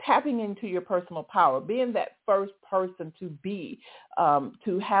tapping into your personal power, being that first person to be,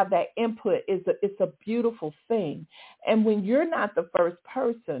 to have that input it's a beautiful thing. And when you're not the first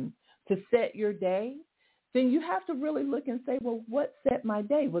person to set your day, then you have to really look and say, well, what set my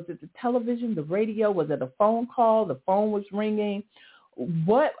day? Was it the television, the radio? Was it a phone call? The phone was ringing?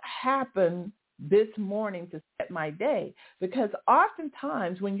 What happened this morning to set my day? Because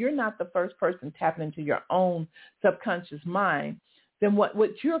oftentimes when you're not the first person tapping into your own subconscious mind, then what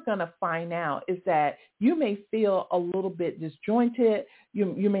you're going to find out is that you may feel a little bit disjointed.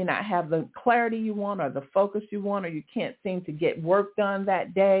 You may not have the clarity you want or the focus you want, or you can't seem to get work done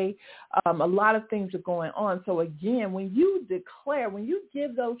that day. A lot of things are going on. So again, when you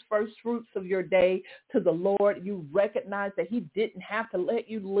give those first fruits of your day to the Lord, you recognize that he didn't have to let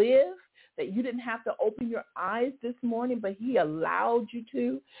you live, that you didn't have to open your eyes this morning, but he allowed you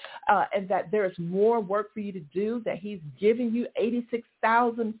to, and that there's more work for you to do, that he's giving you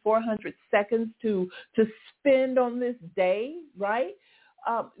 86,400 seconds to spend on this day, right?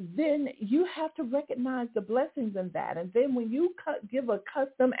 Then you have to recognize the blessings in that. And then when you give a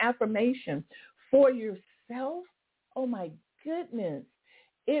custom affirmation for yourself, oh my goodness,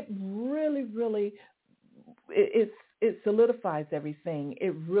 it really, really, it solidifies everything.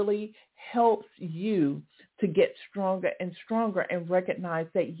 It really helps you to get stronger and stronger and recognize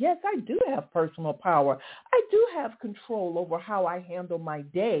that, yes, I do have personal power. I do have control over how I handle my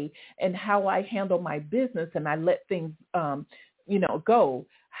day and how I handle my business, and I let things, go.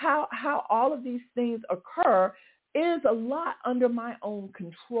 How all of these things occur is a lot under my own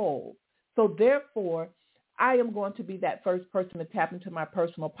control. So therefore, I am going to be that first person to tap into my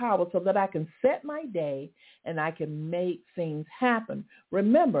personal power so that I can set my day and I can make things happen.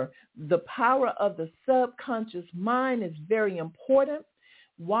 Remember, the power of the subconscious mind is very important.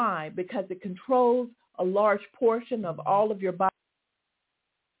 Why? Because it controls a large portion of all of your body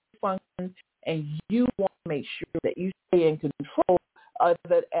functions, and you want to make sure that you stay in control of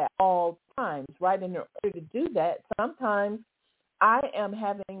it at all times, right? And in order to do that, sometimes I am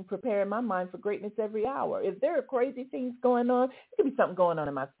preparing my mind for greatness every hour. If there are crazy things going on, it could be something going on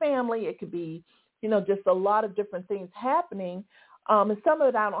in my family. It could be, just a lot of different things happening. And some of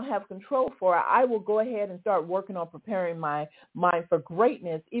it I don't have control for. I will go ahead and start working on preparing my mind for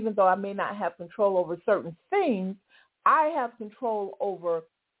greatness, even though I may not have control over certain things. I have control over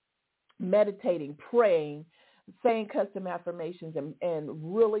meditating, praying, saying custom affirmations,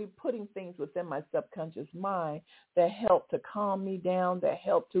 and really putting things within my subconscious mind that help to calm me down, that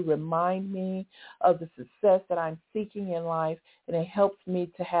help to remind me of the success that I'm seeking in life, and it helps me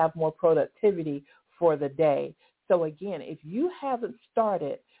to have more productivity for the day. So again, if you haven't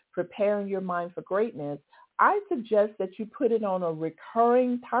started preparing your mind for greatness, I suggest that you put it on a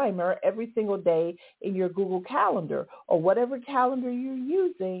recurring timer every single day in your Google Calendar or whatever calendar you're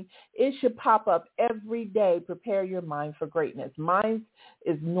using. It should pop up every day. Prepare your mind for greatness. Mine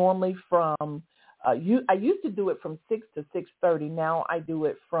is normally from, I used to do it from 6 to 6:30. Now I do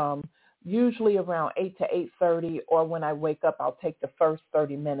it from usually around 8 to 8:30, or when I wake up, I'll take the first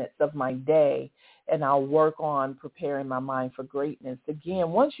 30 minutes of my day and I'll work on preparing my mind for greatness.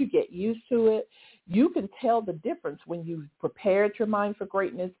 Again, once you get used to it, you can tell the difference when you've prepared your mind for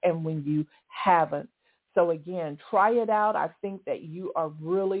greatness and when you haven't. So again, try it out. I think that you are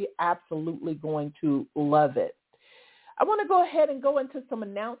really absolutely going to love it. I want to go ahead and go into some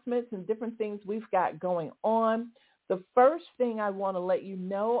announcements and different things we've got going on. The first thing I want to let you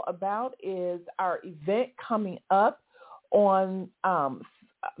know about is our event coming up on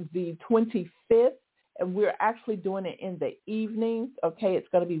the 25th, and we're actually doing it in the evenings. Okay, it's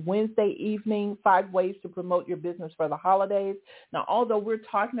going to be Wednesday evening, 5 ways to promote your business for the holidays. Now, although we're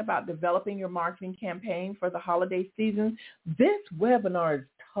talking about developing your marketing campaign for the holiday season, this webinar is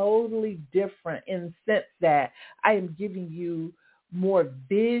totally different in the sense that I am giving you more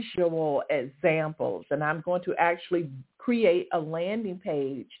visual examples, and I'm going to actually create a landing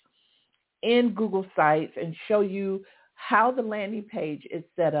page in Google Sites and show you how the landing page is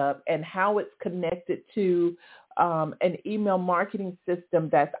set up and how it's connected to an email marketing system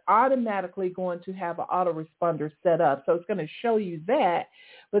that's automatically going to have an autoresponder set up. So it's going to show you that,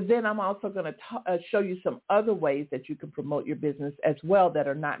 but then I'm also going to show you some other ways that you can promote your business as well that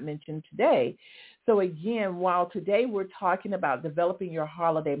are not mentioned today. So again, while today we're talking about developing your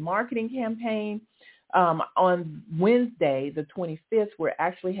holiday marketing campaign, on Wednesday, the 25th, we're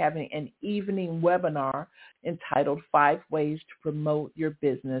actually having an evening webinar entitled 5 Ways to Promote Your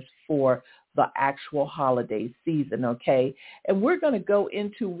Business for the Actual Holiday Season, okay? And we're going to go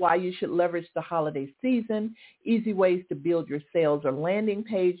into why you should leverage the holiday season, easy ways to build your sales or landing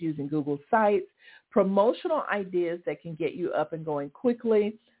page using Google Sites, promotional ideas that can get you up and going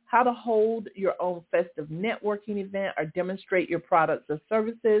quickly, how to hold your own festive networking event or demonstrate your products or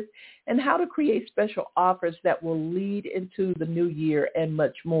services, and how to create special offers that will lead into the new year, and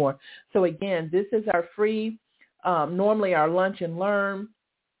much more. So again, this is our free, normally our lunch and learn,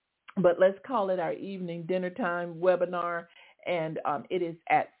 but let's call it our evening dinner time webinar, and it is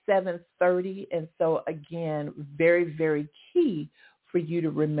at 7:30. And so again, very, very key for you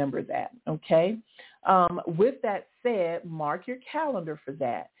to remember that, okay? With that said, mark your calendar for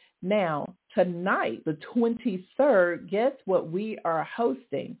that. Now, tonight, the 23rd, guess what we are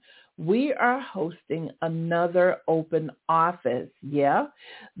hosting? We are hosting another open office. Yeah,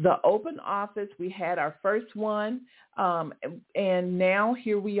 the open office, we had our first one, and now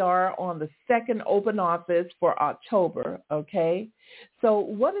here we are on the second open office for October, okay? So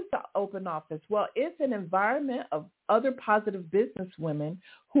what is the open office? Well, it's an environment of other positive business women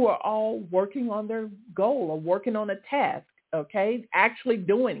who are all working on their goal or working on a task, okay, actually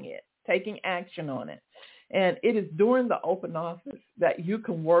doing it, taking action on it. And it is during the open office that you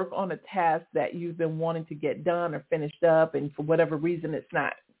can work on a task that you've been wanting to get done or finished up, and for whatever reason it's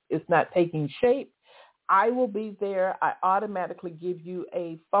not taking shape. I will be there. I automatically give you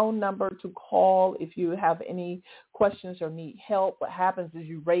a phone number to call if you have any questions or need help. What happens is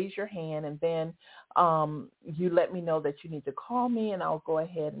you raise your hand, and then you let me know that you need to call me, and I'll go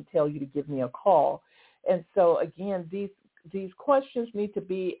ahead and tell you to give me a call. And so again, these questions need to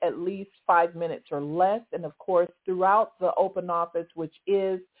be at least 5 minutes or less. And of course, throughout the open office, which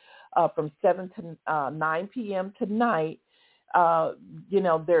is from 7 to 9 p.m. tonight, there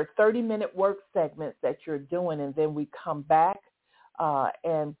are 30-minute work segments that you're doing, and then we come back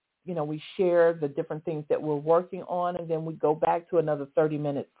and, we share the different things that we're working on, and then we go back to another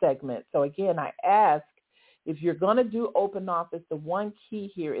 30-minute segment. So again, I ask if you're going to do open office, the one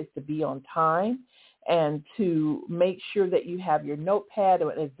key here is to be on time and to make sure that you have your notepad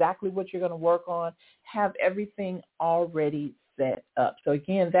and exactly what you're going to work on, have everything already set up. So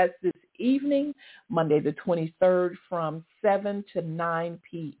again, that's this evening, Monday the 23rd from 7 to 9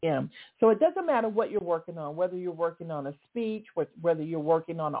 p.m. So it doesn't matter what you're working on, whether you're working on a speech, whether you're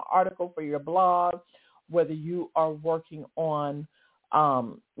working on an article for your blog, whether you are working on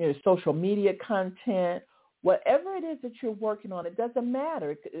social media content, whatever it is that you're working on, it doesn't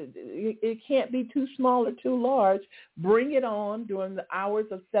matter. It can't be too small or too large. Bring it on during the hours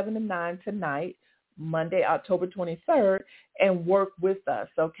of 7 to 9 tonight, Monday, October 23rd, and work with us,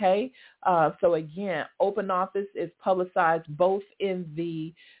 okay? So again, open office is publicized both in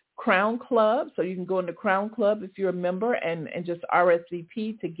the Crown Club, so you can go into Crown Club if you're a member and just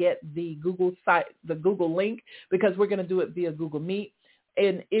RSVP to get the Google site, the Google link, because we're going to do it via Google Meet.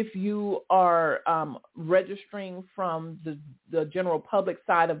 And if you are registering from the general public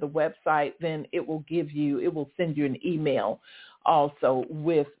side of the website, then it will send you an email also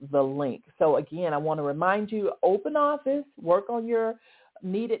with the link. So again, I want to remind you, open office, work on your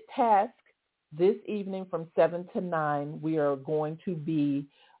needed task this evening from 7 to 9. We are going to be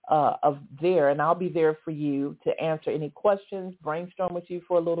there, and I'll be there for you to answer any questions, brainstorm with you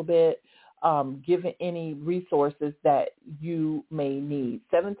for a little bit, give any resources that you may need.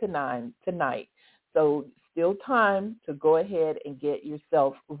 7 to 9 tonight. So still time to go ahead and get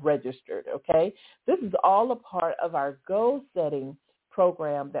yourself registered, okay? This is all a part of our goal setting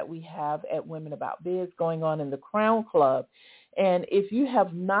program that we have at Women About Biz going on in the Crown Club. And if you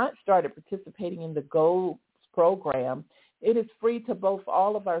have not started participating in the goals program, it is free to both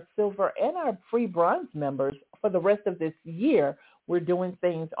all of our silver and our free bronze members for the rest of this year. We're doing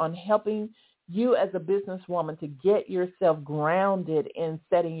things on helping you as a businesswoman to get yourself grounded in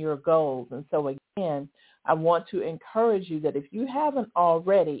setting your goals. And so again, I want to encourage you that if you haven't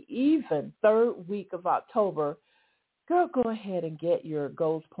already, even third week of October, girl, go ahead and get your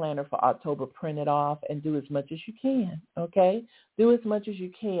goals planner for October printed off and do as much as you can, okay? Do as much as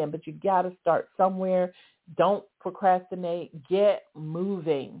you can, but you got to start somewhere. Don't procrastinate. Get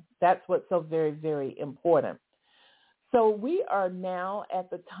moving. That's what's so very, very important. So we are now at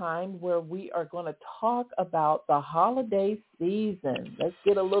the time where we are going to talk about the holiday season. Let's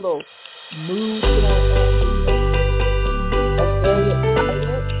get a little mood going. I'm very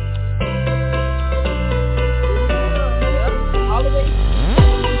excited. Holiday season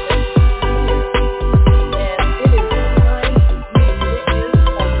and it is time for you to get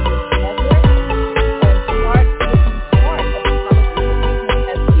yourself together and start to be part of the holiday season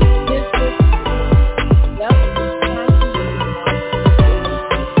as a business. Yep.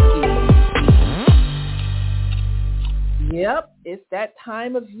 Yep, it's that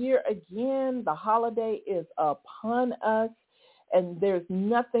time of year again. The holiday is upon us, and there's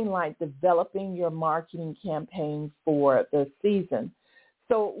nothing like developing your marketing campaign for the season.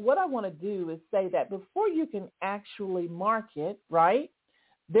 So what I want to do is say that before you can actually market, right,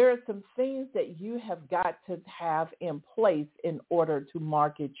 there are some things that you have got to have in place in order to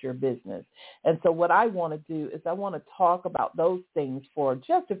market your business. And so what I want to do is I want to talk about those things for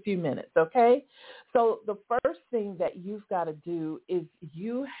just a few minutes, okay? So the first thing that you've got to do is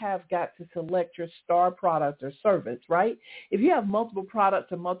you have got to select your star product or service, right? If you have multiple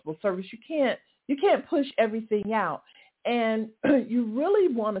products or multiple services, you can't push everything out. And you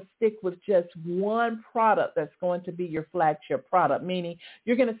really want to stick with just one product that's going to be your flagship product, meaning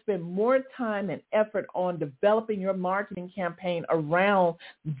you're going to spend more time and effort on developing your marketing campaign around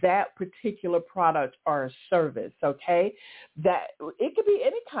that particular product or service, okay? That it could be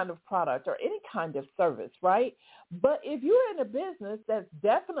any kind of product or any kind of service, right? But if you're in a business that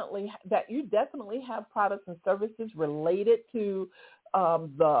you definitely have products and services related to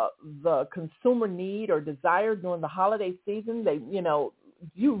the consumer need or desire during the holiday season,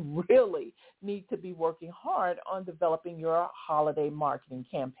 you really need to be working hard on developing your holiday marketing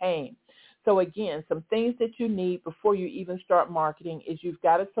campaign. So again, some things that you need before you even start marketing is you've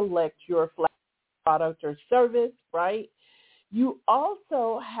got to select your product or service, right? You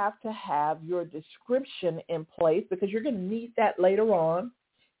also have to have your description in place because you're going to need that later on.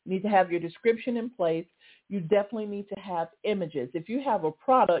 You need to have your description in place. You definitely need to have images. If you have a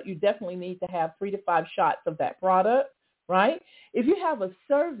product, you definitely need to have 3 to 5 shots of that product, right? If you have a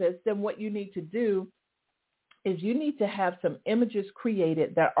service, then what you need to do is you need to have some images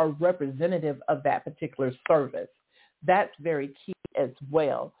created that are representative of that particular service. That's very key as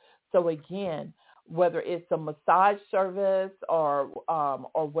well. So again, whether it's a massage service or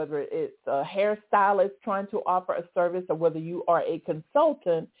whether it's a hairstylist trying to offer a service, or whether you are a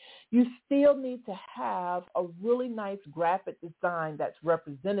consultant, you still need to have a really nice graphic design that's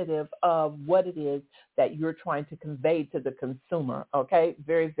representative of what it is that you're trying to convey to the consumer, okay?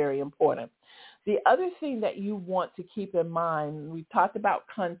 Very, very important. The other thing that you want to keep in mind, we've talked about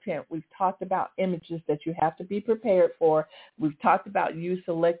content, we've talked about images that you have to be prepared for, we've talked about you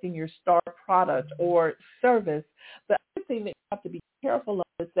selecting your star product or service. The other thing that you have to be careful of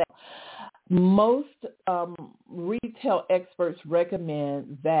is that most retail experts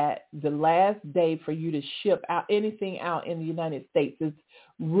recommend that the last day for you to ship out anything out in the United States is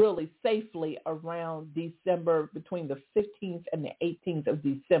really safely around December, between the 15th and the 18th of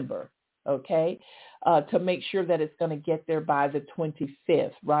December. Okay, to make sure that it's going to get there by the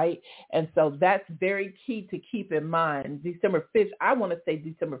 25th, right? And so that's very key to keep in mind. December 5th, I want to say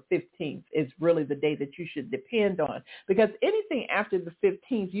December 15th is really the day that you should depend on, because anything after the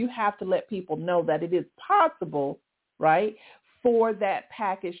 15th, you have to let people know that it is possible, right, for that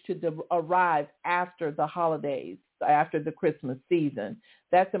package to arrive after the holidays, after the Christmas season.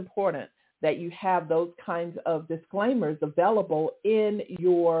 That's important that you have those kinds of disclaimers available in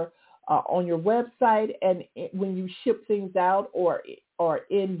your on your website, and when you ship things out, or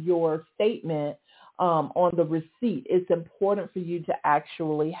in your statement on the receipt. It's important for you to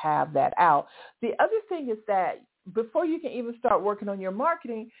actually have that out. The other thing is that before you can even start working on your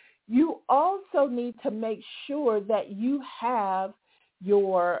marketing, you also need to make sure that you have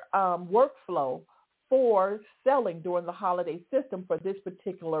your workflow for selling during the holiday system for this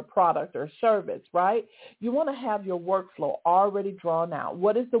particular product or service, right? You want to have your workflow already drawn out.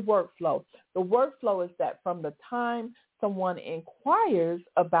 What is the workflow? The workflow is that from the time someone inquires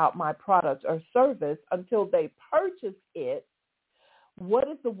about my product or service until they purchase it, what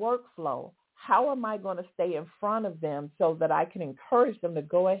is the workflow? How am I going to stay in front of them so that I can encourage them to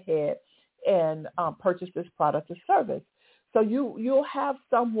go ahead and purchase this product or service? So you'll have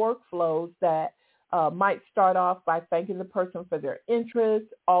some workflows that might start off by thanking the person for their interest.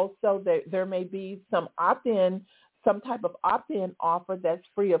 Also, there may be some type of opt-in offer that's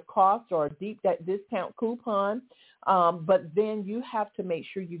free of cost, or a deep discount coupon. But then you have to make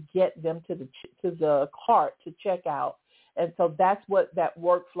sure you get them to the cart to check out. And so that's what that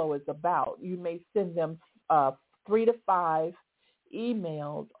workflow is about. You may send them 3 to 5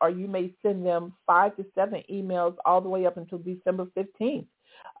 emails, or you may send them 5 to 7 emails all the way up until December 15th.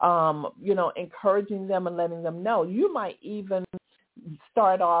 Encouraging them and letting them know. You might even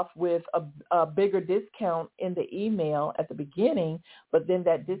start off with a bigger discount in the email at the beginning, but then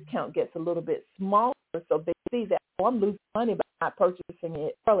that discount gets a little bit smaller, so they see that, I'm losing money by not purchasing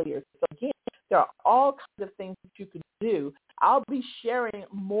it earlier. So again, there are all kinds of things that you can do. I'll be sharing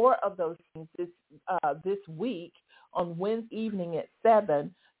more of those things this week on Wednesday evening at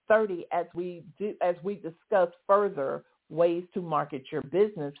 7:30 as we discuss further ways to market your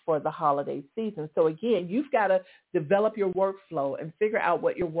business for the holiday season. So again, you've got to develop your workflow and figure out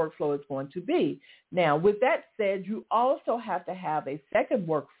what your workflow is going to be. Now, with that said, you also have to have a second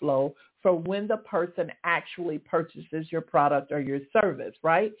workflow for when the person actually purchases your product or your service,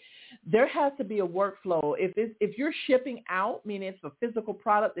 right? There has to be a workflow. If you're shipping out, meaning it's a physical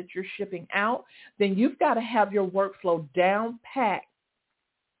product that you're shipping out, then you've got to have your workflow down packed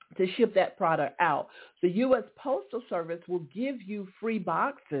to ship that product out. The U.S. Postal Service will give you free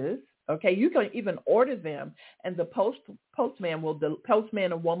boxes. Okay, you can even order them, and the postman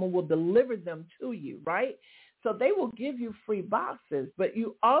or woman will deliver them to you, right? So they will give you free boxes, but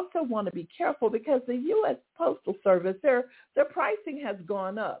you also want to be careful because the U.S. Postal Service, their pricing has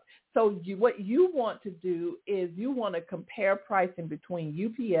gone up. So what you want to do is you want to compare pricing between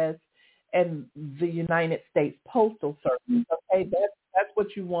UPS and the United States Postal Service. Okay, that's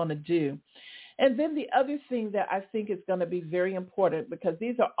what you want to do. And then the other thing that I think is going to be very important, because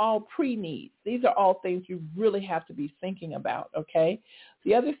these are all pre-needs. These are all things you really have to be thinking about, okay?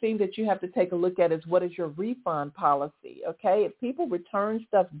 The other thing that you have to take a look at is, what is your refund policy, okay? If people return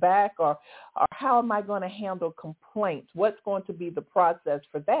stuff back, or how am I going to handle complaints? What's going to be the process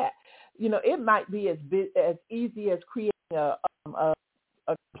for that? It might be as easy as creating a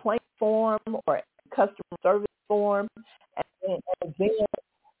complaint form or a customer service form, and then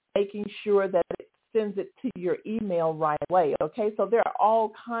making sure that it sends it to your email right away, okay? So there are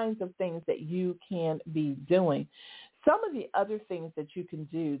all kinds of things that you can be doing. Some of the other things that you can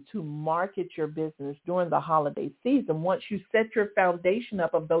do to market your business during the holiday season, once you set your foundation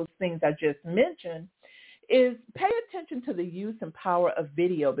up of those things I just mentioned, is pay attention to the use and power of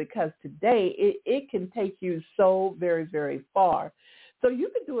video, because today it can take you so very, very far. So you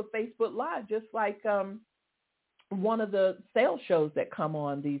can do a Facebook Live just like one of the sales shows that come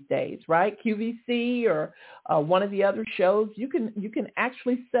on these days, right? QVC or one of the other shows. You can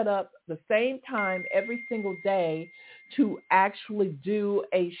actually set up the same time every single day to actually do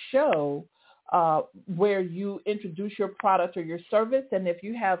a show where you introduce your product or your service. And if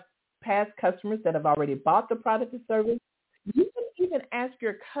you have past customers that have already bought the product or service, you can even ask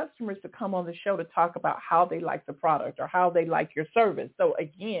your customers to come on the show to talk about how they like the product or how they like your service. So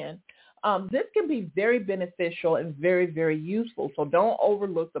again, this can be very beneficial and very, very useful. So don't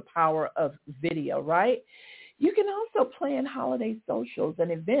overlook the power of video, right? You can also plan holiday socials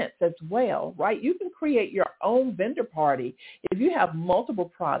and events as well, right? You can create your own vendor party. If you have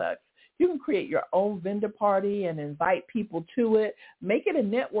multiple products, you can create your own vendor party and invite people to it. Make it a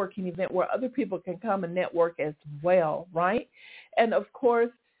networking event where other people can come and network as well, right? And of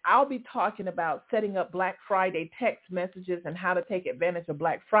course, I'll be talking about setting up Black Friday text messages and how to take advantage of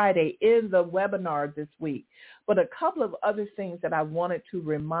Black Friday in the webinar this week. But a couple of other things that I wanted to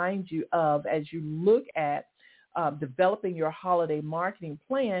remind you of as you look at developing your holiday marketing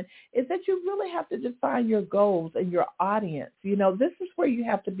plan is that you really have to define your goals and your audience. You know, this is where you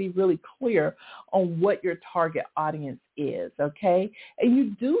have to be really clear on what your target audience is, okay? And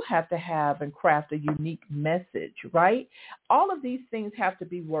you do have to have and craft a unique message, right? All of these things have to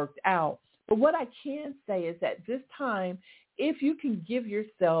be worked out. But what I can say is that this time, if you can give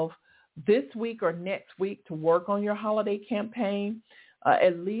yourself this week or next week to work on your holiday campaign,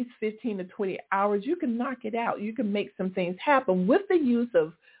 at least 15 to 20 hours, you can knock it out. You can make some things happen with the use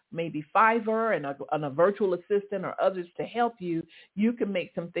of maybe Fiverr and a virtual assistant or others to help you. You can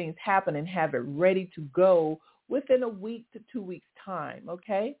make some things happen and have it ready to go within a week to 2 weeks' time,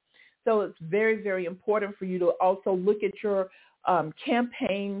 okay? So it's very, very important for you to also look at your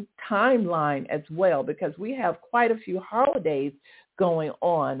campaign timeline as well, because we have quite a few holidays going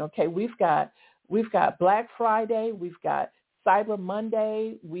on, okay? We've got Black Friday, we've got Cyber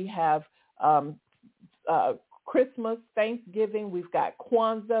Monday, we have Christmas, Thanksgiving, we've got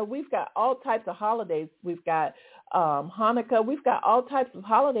Kwanzaa, we've got all types of holidays. We've got Hanukkah, we've got all types of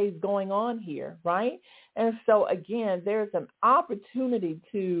holidays going on here, right? And so again, there's an opportunity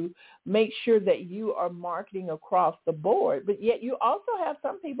to make sure that you are marketing across the board, but yet you also have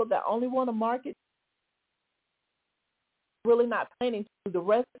some people that only want to market, really not planning to do the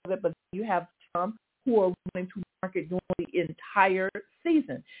rest of it, but you have some who are willing to market during the entire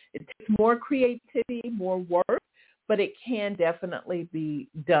season. It takes more creativity, more work, but it can definitely be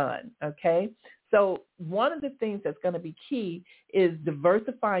done, okay? So one of the things that's going to be key is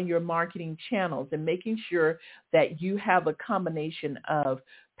diversifying your marketing channels and making sure that you have a combination of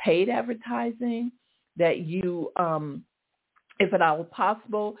paid advertising, that you if at all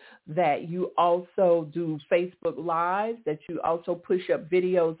possible, that you also do Facebook Live, that you also push up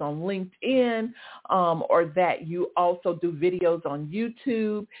videos on LinkedIn, or that you also do videos on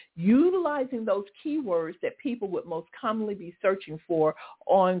YouTube, utilizing those keywords that people would most commonly be searching for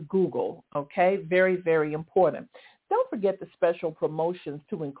on Google, okay? Very, very important. Don't forget the special promotions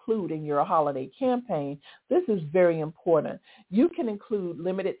to include in your holiday campaign. This is very important. You can include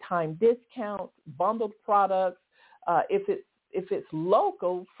limited time discounts, bundled products, if it's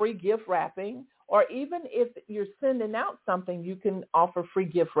local, free gift wrapping, or even if you're sending out something, you can offer free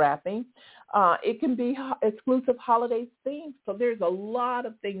gift wrapping. It can be exclusive holiday themes. So there's a lot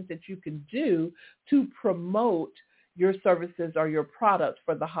of things that you can do to promote your services or your products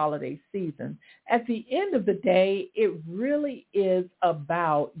for the holiday season. At the end of the day, it really is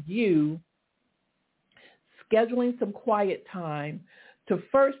about you scheduling some quiet time to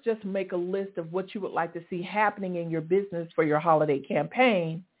first just make a list of what you would like to see happening in your business for your holiday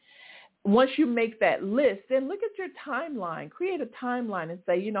campaign. Once you make that list, then look at your timeline. Create a timeline and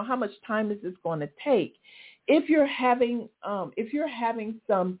say, you know, how much time is this going to take? If you're having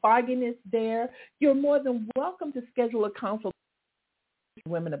some fogginess there, you're more than welcome to schedule a consultation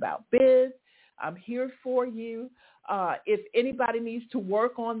with Women About Biz. I'm here for you. If anybody needs to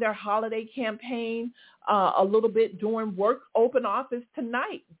work on their holiday campaign a little bit during work, open office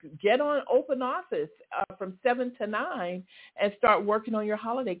tonight. Get on open office from 7 to 9 and start working on your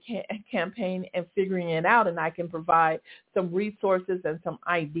holiday campaign and figuring it out. And I can provide some resources and some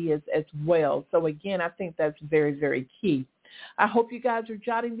ideas as well. So again, I think that's very, very key. I hope you guys are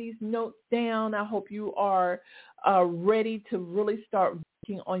jotting these notes down. I hope you are ready to really start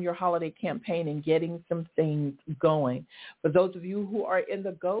working on your holiday campaign and getting some things going. For those of you who are in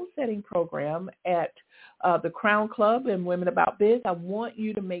the goal setting program at the Crown Club and Women About Biz, I want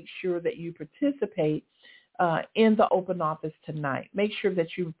you to make sure that you participate in the open office tonight. Make sure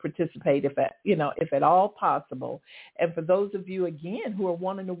that you participate if at all possible. And for those of you, again, who are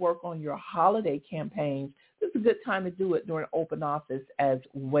wanting to work on your holiday campaigns, this is a good time to do it during open office as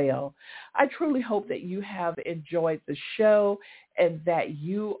well. I truly hope that you have enjoyed the show and that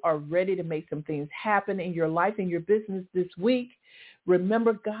you are ready to make some things happen in your life and your business this week.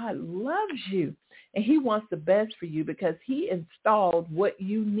 Remember, God loves you, and he wants the best for you because he installed what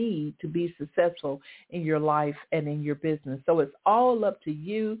you need to be successful in your life and in your business. So it's all up to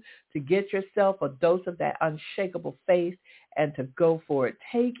you to get yourself a dose of that unshakable faith and to go for it.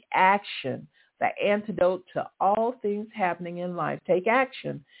 Take action. The antidote to all things happening in life. Take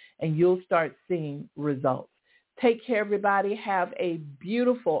action, and you'll start seeing results. Take care, everybody. Have a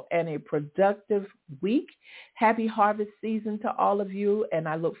beautiful and a productive week. Happy harvest season to all of you, and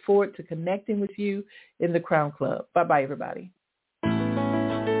I look forward to connecting with you in the Crown Club. Bye-bye, everybody.